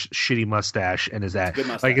with his shitty mustache and his act.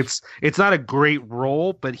 Like it's not a great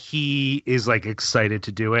role, but he is like excited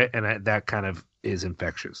to do it. And that kind of is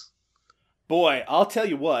infectious. Boy, I'll tell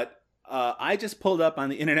you what. I just pulled up on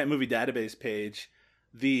the Internet Movie Database page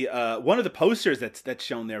the one of the posters that's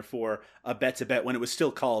shown there for A Bet's a Bet when it was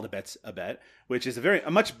still called A Bet's a Bet, which is a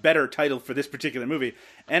much better title for this particular movie.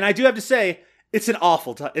 And I do have to say, it's an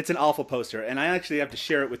awful poster, and I actually have to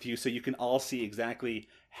share it with you so you can all see exactly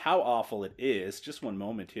how awful it is. Just one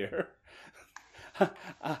moment here.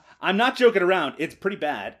 I'm not joking around. It's pretty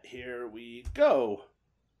bad. Here we go.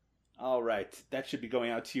 All right, that should be going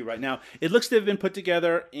out to you right now. It looks to have been put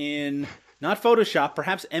together in, not Photoshop,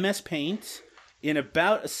 perhaps MS Paint, in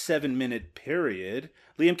about a 7-minute period.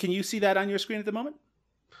 Liam, can you see that on your screen at the moment?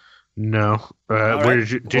 No. Where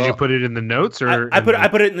did you put it in the notes or? I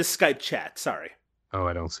put it in the Skype chat. Sorry. Oh,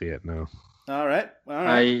 I don't see it. No. All right.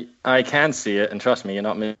 I can see it, and trust me, you're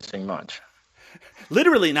not missing much.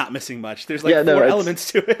 Literally not missing much. There's like four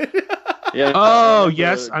elements to it. Yeah. Oh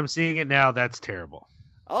yes, I'm seeing it now. That's terrible.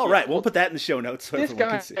 All right, we'll put that in the show notes. So this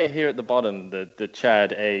guy here at the bottom, the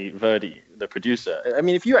Chad A. Verdi, the producer. I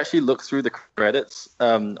mean, if you actually look through the credits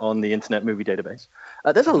on the Internet Movie Database,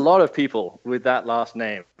 there's a lot of people with that last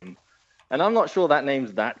name. And I'm not sure that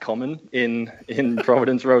name's that common in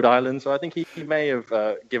Providence, Rhode Island. So I think he may have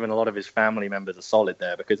given a lot of his family members a solid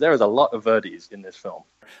there, because there is a lot of Verdis in this film.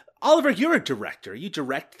 Oliver, you're a director. You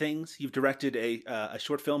direct things. You've directed a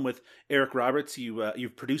short film with Eric Roberts.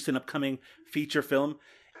 You've produced an upcoming feature film.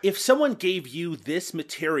 If someone gave you this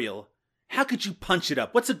material, how could you punch it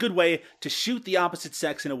up? What's a good way to shoot the opposite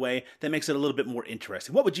sex in a way that makes it a little bit more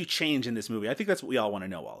interesting? What would you change in this movie? I think that's what we all want to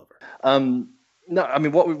know, Oliver. No, I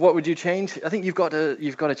mean, what would you change? I think you've got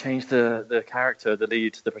to change the character, the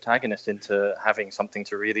lead, the protagonist into having something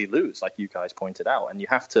to really lose, like you guys pointed out, and you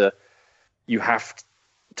have to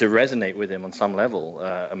resonate with him on some level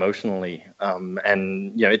emotionally,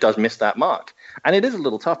 and it does miss that mark, and it is a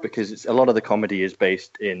little tough because a lot of the comedy is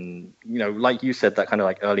based in like you said, that kind of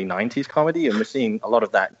like early '90s comedy, and we're seeing a lot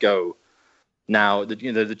of that go now.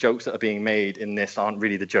 The jokes that are being made in this aren't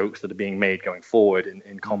really the jokes that are being made going forward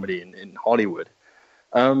in comedy in Hollywood.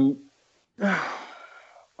 I'd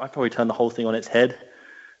probably turn the whole thing on its head,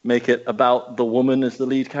 make it about the woman as the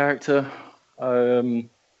lead character.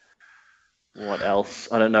 What else?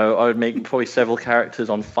 I don't know. I would make probably several characters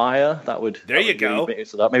on fire. That would go.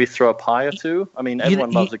 Mix it up. Maybe throw a pie or two. I mean,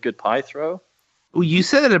 everyone loves a good pie throw. Well, you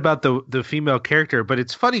said it about the female character, but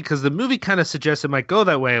it's funny because the movie kind of suggests it might go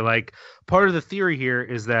that way. Like, part of the theory here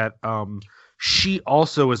is that she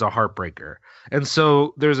also is a heartbreaker. And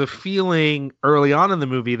so there's a feeling early on in the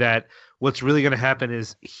movie that what's really going to happen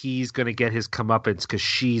is he's going to get his comeuppance because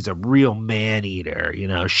she's a real man eater.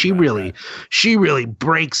 She really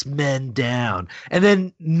breaks men down. And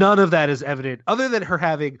then none of that is evident other than her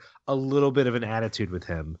having a little bit of an attitude with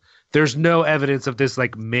him. There's no evidence of this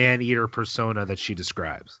like man eater persona that she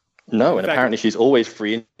describes. No, and apparently she's always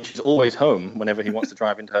free and she's always home whenever he wants to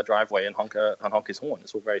drive into her driveway and honk his horn.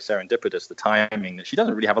 It's all very serendipitous, the timing. That she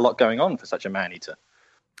doesn't really have a lot going on for such a man-eater.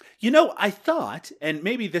 I thought, and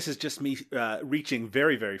maybe this is just me reaching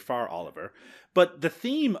very, very far, Oliver, but the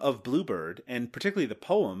theme of Bluebird, and particularly the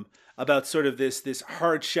poem, about sort of this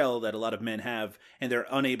hard shell that a lot of men have, and they're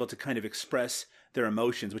unable to kind of express their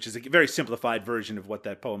emotions, which is a very simplified version of what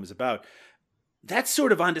that poem is about. That's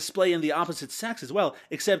sort of on display in the opposite sex as well,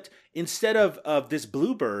 except instead of this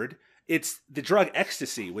bluebird, it's the drug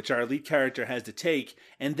ecstasy, which our lead character has to take,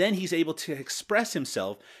 and then he's able to express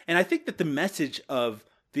himself. And I think that the message of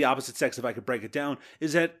the opposite sex, if I could break it down,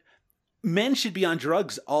 is that men should be on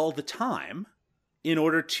drugs all the time in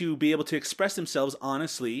order to be able to express themselves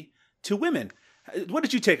honestly to women. What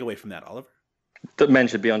did you take away from that, Oliver? That men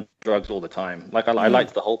should be on drugs all the time. Like I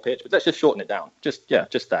liked the whole pitch, but let's just shorten it down. Just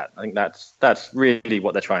that. I think that's really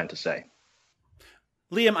what they're trying to say.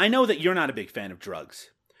 Liam, I know that you're not a big fan of drugs,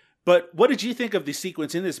 but what did you think of the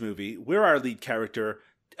sequence in this movie where our lead character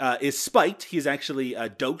is spiked? He's actually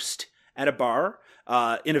dosed at a bar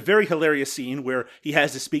in a very hilarious scene where he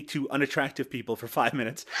has to speak to unattractive people for 5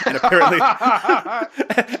 minutes, and apparently,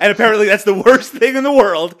 that's the worst thing in the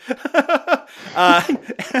world.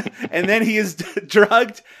 And then he is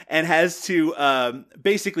drugged and has to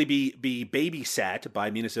basically be babysat by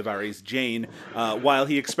Mina Savari's Jane while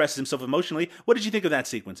he expresses himself emotionally. What did you think of that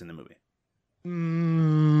sequence in the movie?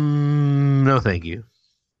 No, thank you.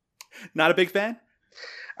 Not a big fan?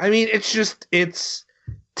 I mean,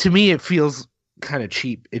 to me, it feels kind of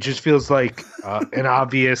cheap. It just feels like an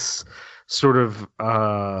obvious sort of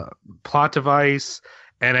plot device.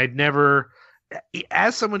 And I'd never,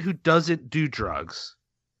 as someone who doesn't do drugs,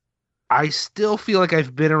 I still feel like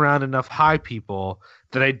I've been around enough high people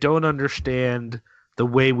that I don't understand the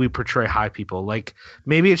way we portray high people. Like,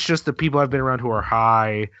 maybe it's just the people I've been around who are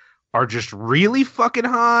high are just really fucking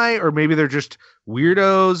high, or maybe they're just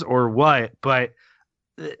weirdos or what. But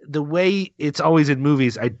the way it's always in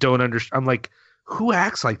movies, I don't understand. I'm like, who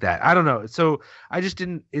acts like that? I don't know. So I just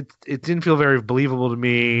didn't. It didn't feel very believable to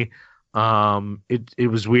me. It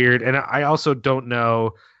was weird, and I also don't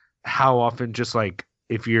know how often, just like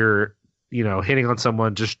if you're hitting on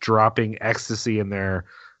someone, just dropping ecstasy in their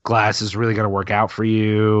glass is really going to work out for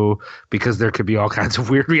you, because there could be all kinds of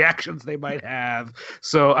weird reactions they might have.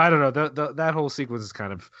 So I don't know. That whole sequence is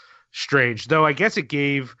kind of strange, though. I guess it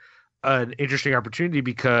gave an interesting opportunity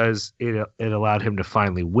because it allowed him to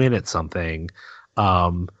finally win at something.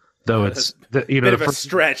 Though it's bit of a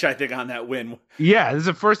stretch, I think, on that win. Yeah, this is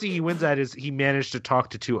the first thing he wins at is he managed to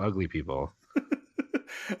talk to two ugly people.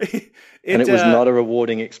 And it was not a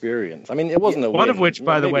rewarding experience. I mean, it wasn't a win. One of which,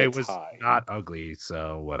 by the way, was high. not ugly,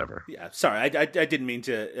 so whatever. Yeah, sorry, I didn't mean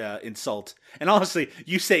to insult. And honestly,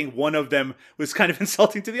 you saying one of them was kind of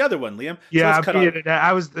insulting to the other one, Liam. Yeah,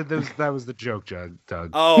 that was the joke,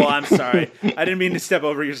 Doug. Oh, I'm sorry. I didn't mean to step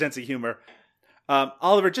over your sense of humor.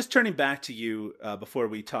 Oliver, just turning back to you before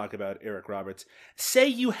we talk about Eric Roberts. Say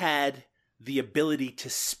you had the ability to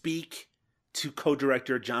speak to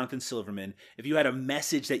co-director Jonathan Silverman, if you had a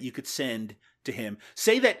message that you could send to him?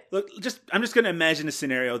 Say that, look, I'm just going to imagine a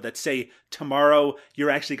scenario that, say, tomorrow you're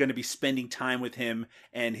actually going to be spending time with him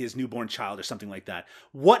and his newborn child or something like that.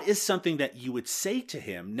 What is something that you would say to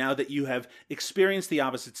him now that you have experienced the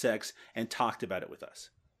opposite sex and talked about it with us?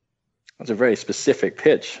 That's a very specific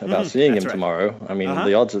pitch about seeing him tomorrow. I mean,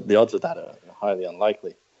 the odds of that are highly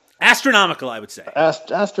unlikely. Astronomical, I would say.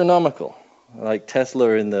 Astronomical, like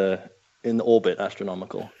Tesla in the orbit.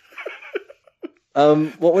 Astronomical.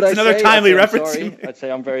 What would I say? Another timely reference. I'd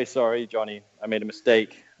say I'm very sorry, Johnny. I made a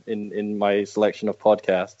mistake in my selection of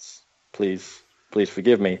podcasts. Please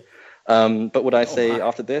forgive me. But would I say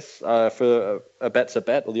after this, for a bet's a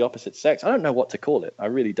bet or the opposite sex? I don't know what to call it. I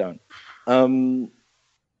really don't.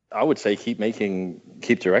 I would say keep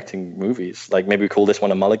directing movies. Like maybe we call this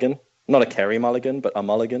one a mulligan. Not a Kerry mulligan, but a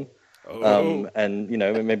mulligan. And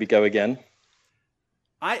maybe go again.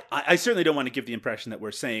 I certainly don't want to give the impression that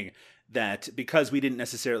we're saying that because we didn't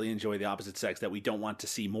necessarily enjoy The Opposite Sex that we don't want to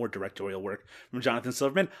see more directorial work from Jonathan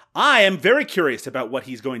Silverman. I am very curious about what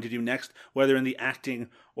he's going to do next, whether in the acting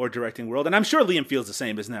or directing world. And I'm sure Liam feels the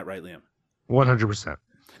same. Isn't that right, Liam? 100%.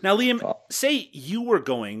 Now, Liam, say you were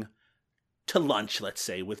going to lunch, let's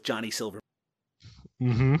say, with Johnny Silverman.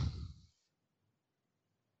 Mm-hmm.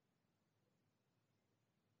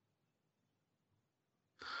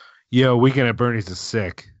 Yo, Weekend at Bernie's is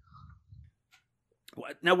sick.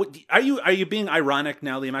 What? Now, are you being ironic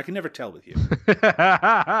now, Liam? I can never tell with you.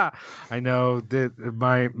 I know that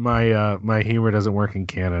my humor doesn't work in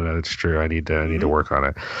Canada. It's true. I need to work on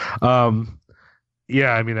it.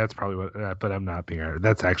 Yeah, I mean that's probably what. But I'm not being.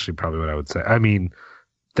 That's actually probably what I would say. I mean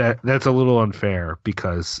that's a little unfair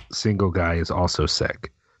because Single Guy is also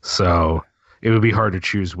sick. So it would be hard to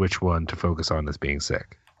choose which one to focus on as being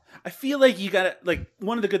sick. I feel like you gotta, like,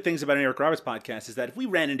 one of the good things about an Eric Roberts podcast is that if we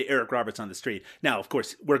ran into Eric Roberts on the street, now, of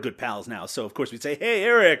course, we're good pals now, so of course we'd say, hey,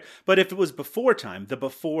 Eric, but if it was before time,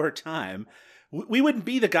 we wouldn't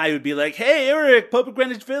be the guy who'd be like, hey, Eric, Pope of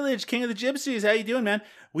Greenwich Village, King of the Gypsies, how you doing, man?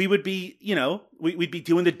 We would be, we'd be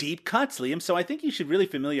doing the deep cuts, Liam, so I think you should really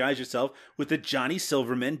familiarize yourself with the Johnny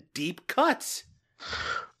Silverman deep cuts.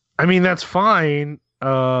 I mean, that's fine.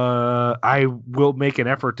 I will make an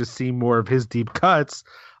effort to see more of his deep cuts.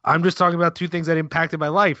 I'm just talking about two things that impacted my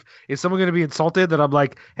life. Is someone going to be insulted that I'm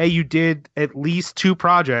like, hey, you did at least 2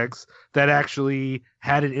 projects that actually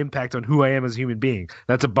had an impact on who I am as a human being?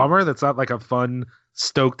 That's a bummer. That's not like a fun,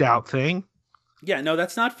 stoked out thing. Yeah, no,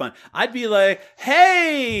 that's not fun. I'd be like,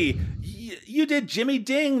 hey, you did Jimmy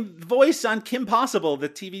Ding voice on Kim Possible, the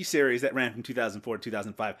TV series that ran from 2004 to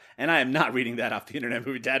 2005. And I am not reading that off the Internet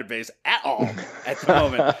Movie Database at all at the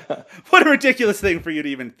moment. What a ridiculous thing for you to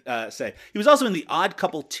even say. He was also in The Odd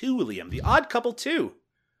Couple 2, Liam. The Odd Couple 2.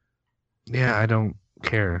 Yeah, I don't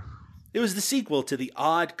care. It was the sequel to The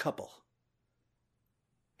Odd Couple.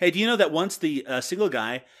 Hey, do you know that once the Single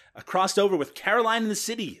Guy crossed over with Caroline in the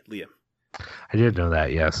City, Liam? I did know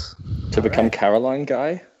that, yes. To become right. Caroline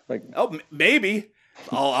Guy? Like, maybe.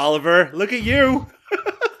 Oh, Oliver, look at you.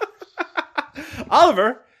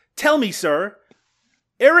 Oliver, tell me, sir.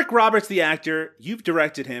 Eric Roberts, the actor, you've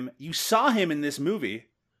directed him. You saw him in this movie.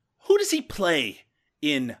 Who does he play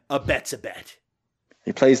in A Bet's a Bet?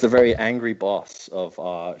 He plays the very angry boss of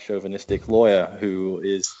our chauvinistic lawyer who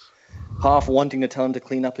is half wanting to tell him to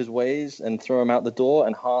clean up his ways and throw him out the door,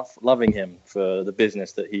 and half loving him for the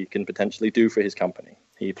business that he can potentially do for his company.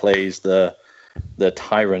 He plays the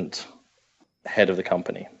tyrant head of the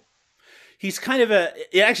company. He's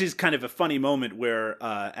it actually is kind of a funny moment where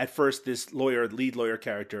at first this lead lawyer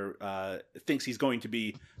character thinks he's going to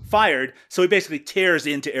be fired. So he basically tears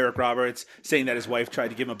into Eric Roberts, saying that his wife tried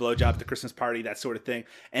to give him a blowjob at the Christmas party, that sort of thing.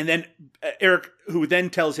 And then Eric, who then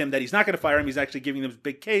tells him that he's not going to fire him, he's actually giving him a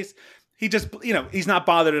big case. He just, he's not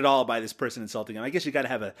bothered at all by this person insulting him. I guess you got to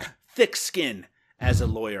have a thick skin as a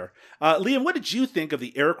lawyer. Liam, what did you think of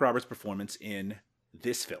the Eric Roberts performance in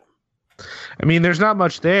this film? I mean, there's not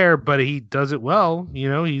much there, but he does it well.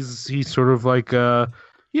 He's sort of like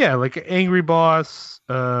like an angry boss,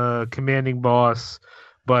 commanding boss,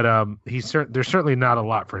 but there's certainly not a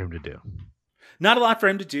lot for him to do. Not a lot for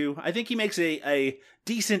him to do. I think he makes a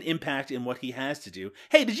decent impact in what he has to do.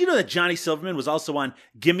 Hey, did you know that Johnny Silverman was also on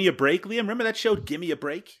Gimme a Break, Liam? Remember that show, Gimme a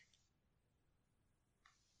Break?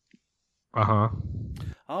 Uh-huh.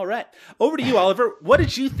 All right. Over to you, Oliver. What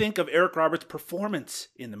did you think of Eric Roberts' performance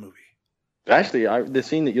in the movie? Actually, the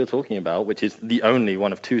scene that you're talking about, which is the only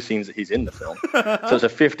one of 2 scenes that he's in the film, so it's a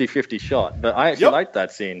 50-50 shot. But I actually like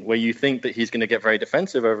that scene where you think that he's going to get very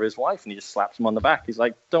defensive over his wife, and he just slaps him on the back. He's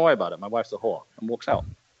like, "Don't worry about it. My wife's a whore," and walks out.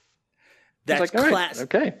 That's like,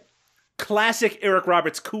 classic. Okay. Classic Eric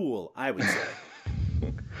Roberts cool, I would say.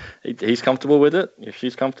 he's comfortable with it. If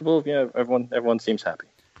she's comfortable, yeah, everyone seems happy.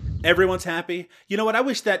 Everyone's happy. You know what? I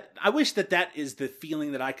wish that is the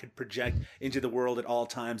feeling that I could project into the world at all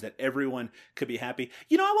times, that everyone could be happy.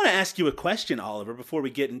 You know, I want to ask you a question, Oliver, before we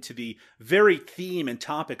get into the very theme and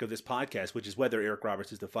topic of this podcast, which is whether Eric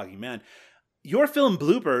Roberts is the fucking man. Your film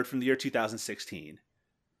Bluebird from the year 2016.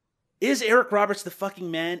 Is Eric Roberts the fucking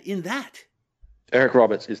man in that? Eric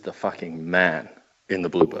Roberts is the fucking man in the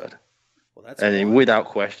Bluebird. Well, that's and without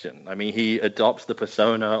question. I mean, he adopts the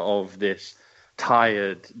persona of this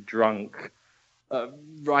tired, drunk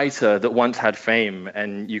writer that once had fame,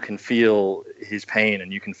 and you can feel his pain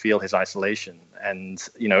and you can feel his isolation. And,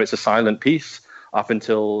 you know, it's a silent piece up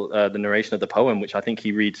until the narration of the poem, which I think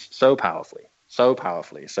he reads so powerfully.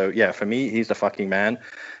 So, yeah, for me, he's the fucking man.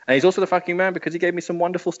 And he's also the fucking man because he gave me some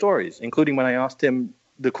wonderful stories, including when I asked him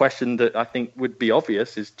the question that I think would be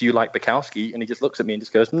obvious is, do you like Bukowski? And he just looks at me and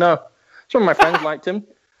just goes, no. Some of my friends liked him.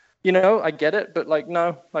 You know, I get it, but like,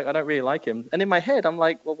 no, like, I don't really like him. And in my head, I'm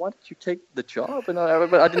like, well, why did you take the job? And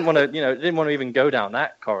but I didn't want to, even go down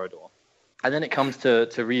that corridor. And then it comes to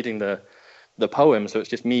reading the poem. So it's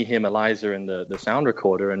just me, him, Eliza, and the sound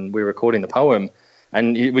recorder, and we're recording the poem.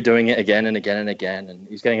 And we're doing it again and again and again. And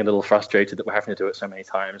he's getting a little frustrated that we're having to do it so many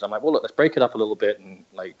times. I'm like, well, look, let's break it up a little bit. And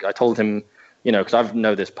like, I told him, you know, because I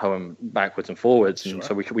know this poem backwards and forwards. And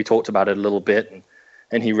so we talked about it a little bit.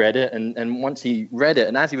 And he read it. And once he read it,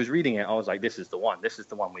 and as he was reading it, I was like, this is the one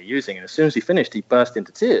we're using. And as soon as he finished, he burst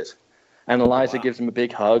into tears. And Eliza gives him a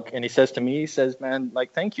big hug. And he says to me, he says, man,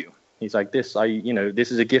 like, thank you. He's like, this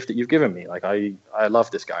is a gift that you've given me. Like, I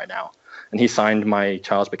love this guy now. And he signed my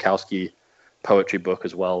Charles Bukowski poetry book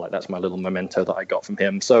as well. Like, that's my little memento that I got from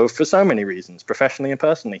him. So for so many reasons, professionally and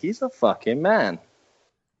personally, he's a fucking man.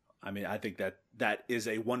 I mean, I think that is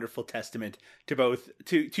a wonderful testament to both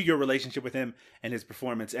to your relationship with him and his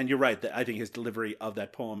performance. And you're right, that I think his delivery of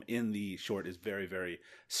that poem in the short is very, very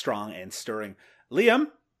strong and stirring.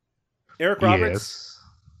 Liam, Eric Roberts.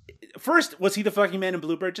 Yes. First, was he the fucking man in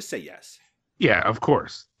Bluebird? Just say yes. Yeah, of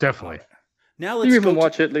course, definitely. Now let's. Did you even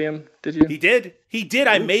watch it, Liam? Did you? He did.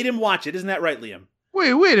 I made him watch it. Isn't that right, Liam?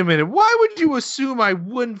 Wait a minute. Why would you assume I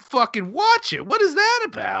wouldn't fucking watch it? What is that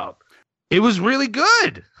about? It was really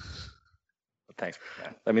good. Thanks,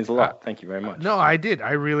 man. That means a lot. Thank you very much. No, I did.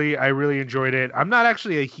 I really enjoyed it. I'm not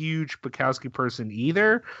actually a huge Bukowski person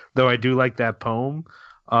either, though I do like that poem.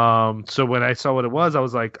 So when I saw what it was, I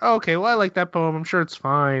was like, oh, okay, well, I like that poem. I'm sure it's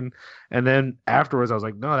fine. And then afterwards, I was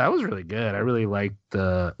like, no, that was really good. I really liked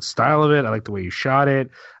the style of it. I like the way you shot it.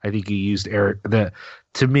 I think you used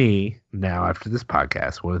to me, now after this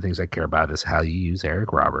podcast, one of the things I care about is how you use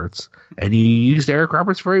Eric Roberts. And you used Eric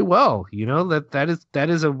Roberts very well. You know, that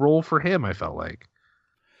is a role for him, I felt like.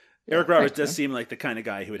 Eric Roberts does seem like the kind of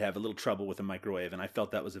guy who would have a little trouble with a microwave, and I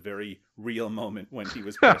felt that was a very real moment when he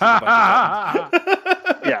was pressing a bunch of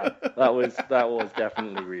buttons. Yeah, that was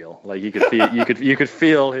definitely real. Like, you could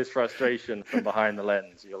feel his frustration from behind the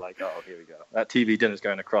lens. You're like, oh, here we go. That TV dinner's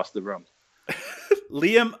going across the room.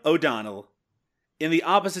 Liam O'Donnell, in The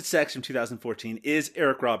Opposite Sex from 2014, is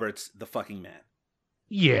Eric Roberts the fucking man?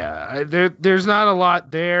 Yeah, there's not a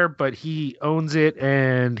lot there, but he owns it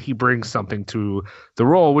and he brings something to the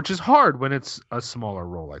role, which is hard when it's a smaller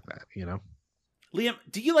role like that, you know? Liam,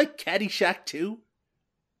 do you like Caddyshack 2?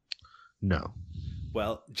 No.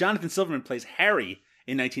 Well, Jonathan Silverman plays Harry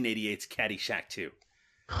in 1988's Caddyshack 2.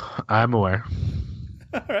 I'm aware.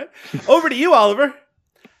 All right. Over to you, Oliver.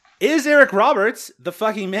 Is Eric Roberts the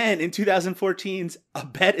fucking man in 2014's A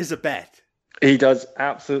Bet is a Bet? He does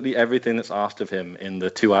absolutely everything that's asked of him in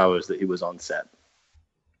the 2 hours that he was on set.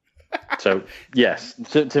 So, yes,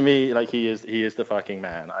 to me, like, he is the fucking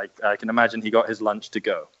man. I can imagine he got his lunch to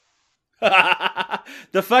go.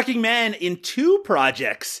 The fucking man in 2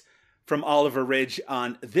 projects from Oliver Ridge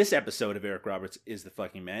on this episode of Eric Roberts is the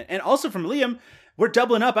fucking man. And also from Liam, we're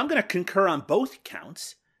doubling up. I'm going to concur on both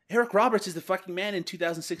counts. Eric Roberts is the fucking man in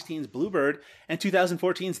 2016's Bluebird and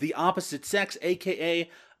 2014's The Opposite Sex, a.k.a.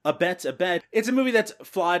 A Bet's a Bet. It's a movie that's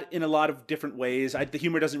flawed in a lot of different ways. The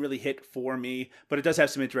humor doesn't really hit for me, but it does have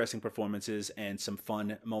some interesting performances and some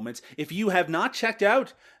fun moments. If you have not checked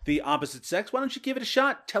out The Opposite Sex, why don't you give it a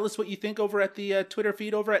shot? Tell us what you think over at the Twitter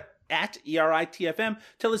feed over at ERITFM.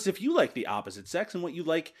 Tell us if you like The Opposite Sex and what you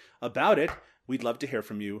like about it. We'd love to hear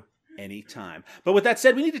from you anytime. But with that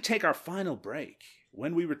said, we need to take our final break.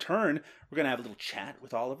 When we return, we're going to have a little chat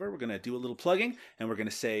with Oliver. We're going to do a little plugging, and we're going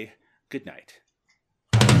to say goodnight.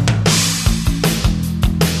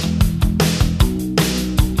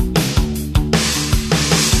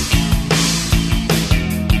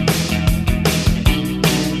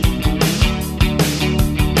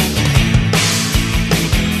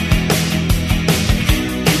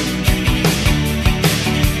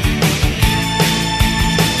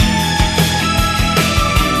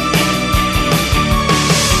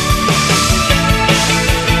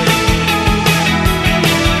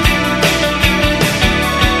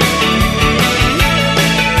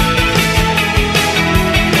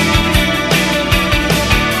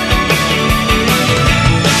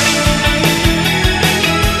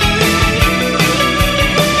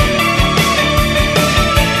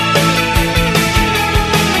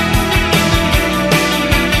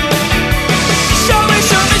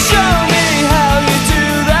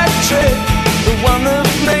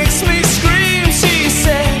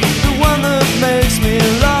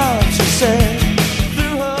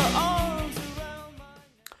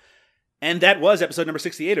 And that was episode number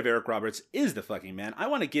 68 of Eric Roberts is the Fucking Man. I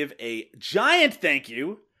want to give a giant thank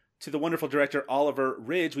you to the wonderful director Oliver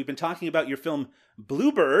Ridge. We've been talking about your film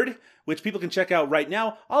Bluebird, which people can check out right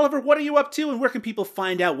now. Oliver, what are you up to, and where can people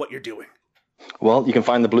find out what you're doing? Well, you can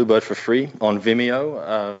find the Bluebird for free on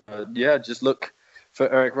Vimeo. Just look for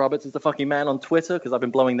Eric Roberts is the Fucking Man on Twitter, because I've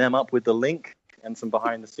been blowing them up with the link and some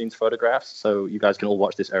behind-the-scenes photographs, so you guys can all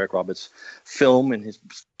watch this Eric Roberts film and his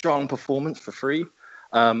strong performance for free.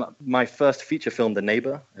 My first feature film, The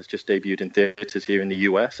Neighbor, has just debuted in theaters here in the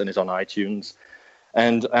US and is on iTunes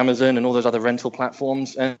and Amazon and all those other rental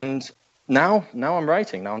platforms. And now I'm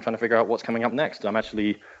writing. Now I'm trying to figure out what's coming up next. I'm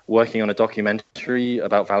actually working on a documentary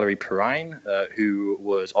about Valerie Perrine, who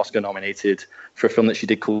was Oscar nominated for a film that she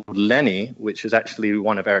did called Lenny, which is actually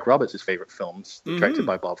one of Eric Roberts' favorite films, directed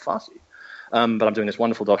by Bob Fosse. But I'm doing this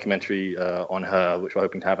wonderful documentary on her, which we're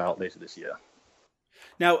hoping to have out later this year.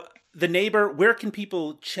 Now, The Neighbor, where can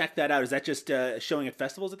people check that out? Is that just showing at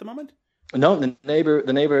festivals at the moment? No, The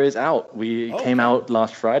Neighbor is out. We came out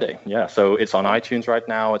last Friday. Yeah, so it's on iTunes right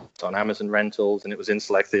now. It's on Amazon Rentals, and it was in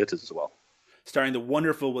select theaters as well. Starring the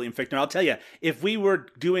wonderful William Fichtner. I'll tell you, if we were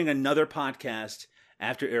doing another podcast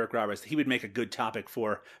after Eric Roberts, he would make a good topic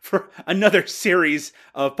for another series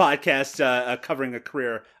of podcasts covering a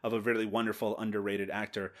career of a really wonderful, underrated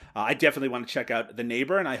actor. I definitely want to check out The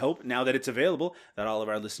Neighbor, and I hope now that it's available that all of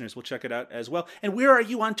our listeners will check it out as well. And where are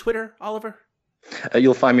you on Twitter, Oliver?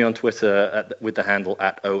 You'll find me on Twitter with the handle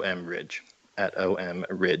 @OMRidge.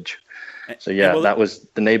 @OMRidge. So yeah, that was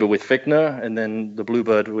The Neighbor with Fichtner, and then The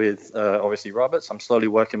Bluebird with obviously Roberts. I'm slowly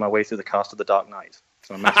working my way through the cast of The Dark Knight.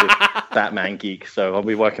 So I'm a massive Batman geek, so I'll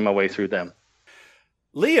be working my way through them.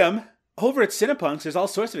 Liam, over at Cinepunks, there's all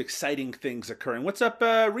sorts of exciting things occurring. What's up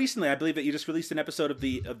recently? I believe that you just released an episode of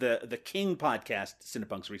the King podcast,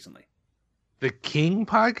 Cinepunks, recently. The King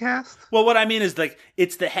podcast? Well, what I mean is, like,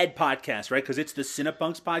 it's the head podcast, right? Because it's the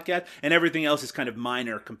Cinepunks podcast, and everything else is kind of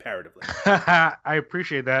minor comparatively. I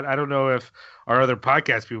appreciate that. I don't know if our other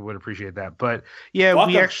podcast people would appreciate that. But, yeah,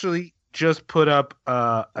 Welcome. We actually just put up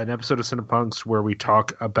an episode of Cinepunks where we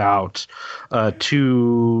talk about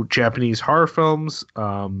 2 Japanese horror films,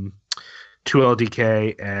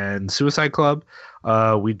 2LDK and Suicide Club.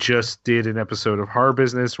 We just did an episode of Horror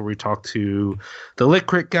Business where we talked to the Lit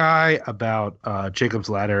Crit guy about Jacob's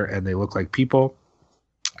Ladder and They Look Like People.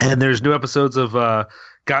 And there's new episodes of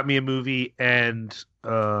Got Me a Movie and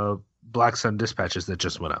Black Sun Dispatches that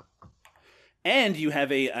just went up. And you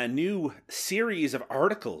have a new series of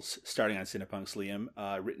articles starting on Cinepunks, Liam,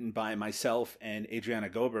 written by myself and Adriana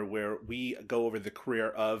Gober, where we go over the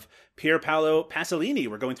career of Pier Paolo Pasolini.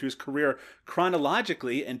 We're going through his career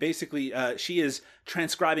chronologically, and basically she is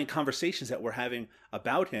transcribing conversations that we're having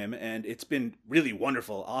about him, and it's been really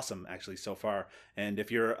wonderful, awesome, actually, so far. And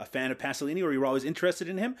if you're a fan of Pasolini or you're always interested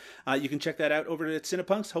in him, you can check that out over at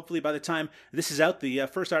Cinepunks. Hopefully by the time this is out, the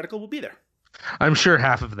first article will be there. I'm sure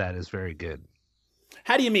half of that is very good.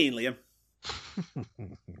 How do you mean, Liam?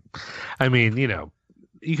 I mean, you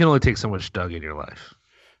can only take so much Doug in your life.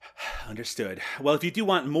 Understood. Well, if you do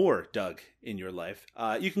want more Doug in your life,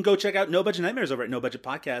 you can go check out No Budget Nightmares over at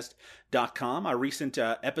NoBudgetPodcast.com. Our recent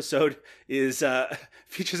episode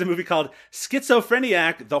features a movie called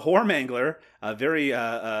Schizophreniac, the Whoremangler. A very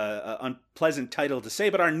unpleasant title to say,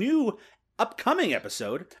 but our new upcoming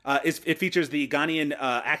episode it features the Ghanaian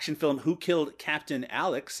action film Who Killed Captain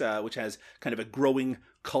Alex, which has kind of a growing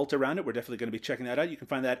cult around it. We're definitely going to be checking that out. You can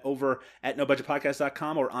find that over at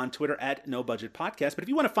NoBudgetPodcast.com or on Twitter at NoBudgetPodcast. But if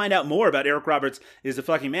you want to find out more about Eric Roberts is the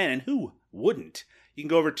Fucking Man, and who wouldn't, you can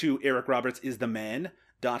go over to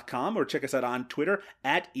ericrobertsistheman.com or check us out on Twitter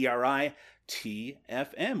at ERITFM.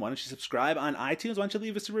 Why don't you subscribe on iTunes? Why don't you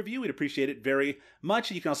leave us a review? We'd appreciate it very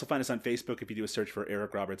much. You can also find us on Facebook if you do a search for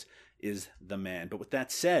Eric Roberts is the Man. But with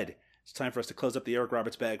that said, it's time for us to close up the Eric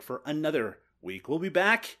Roberts bag for another week. We'll be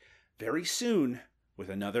back very soon with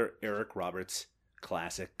another Eric Roberts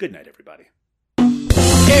classic. Good night, everybody.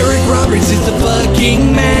 Eric Roberts is the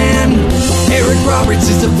fucking man. Eric Roberts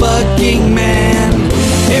is the fucking man.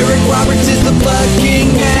 Eric Roberts is the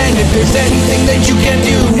fucking man. If there's anything that you can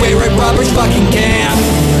do, Eric Roberts fucking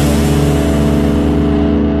can.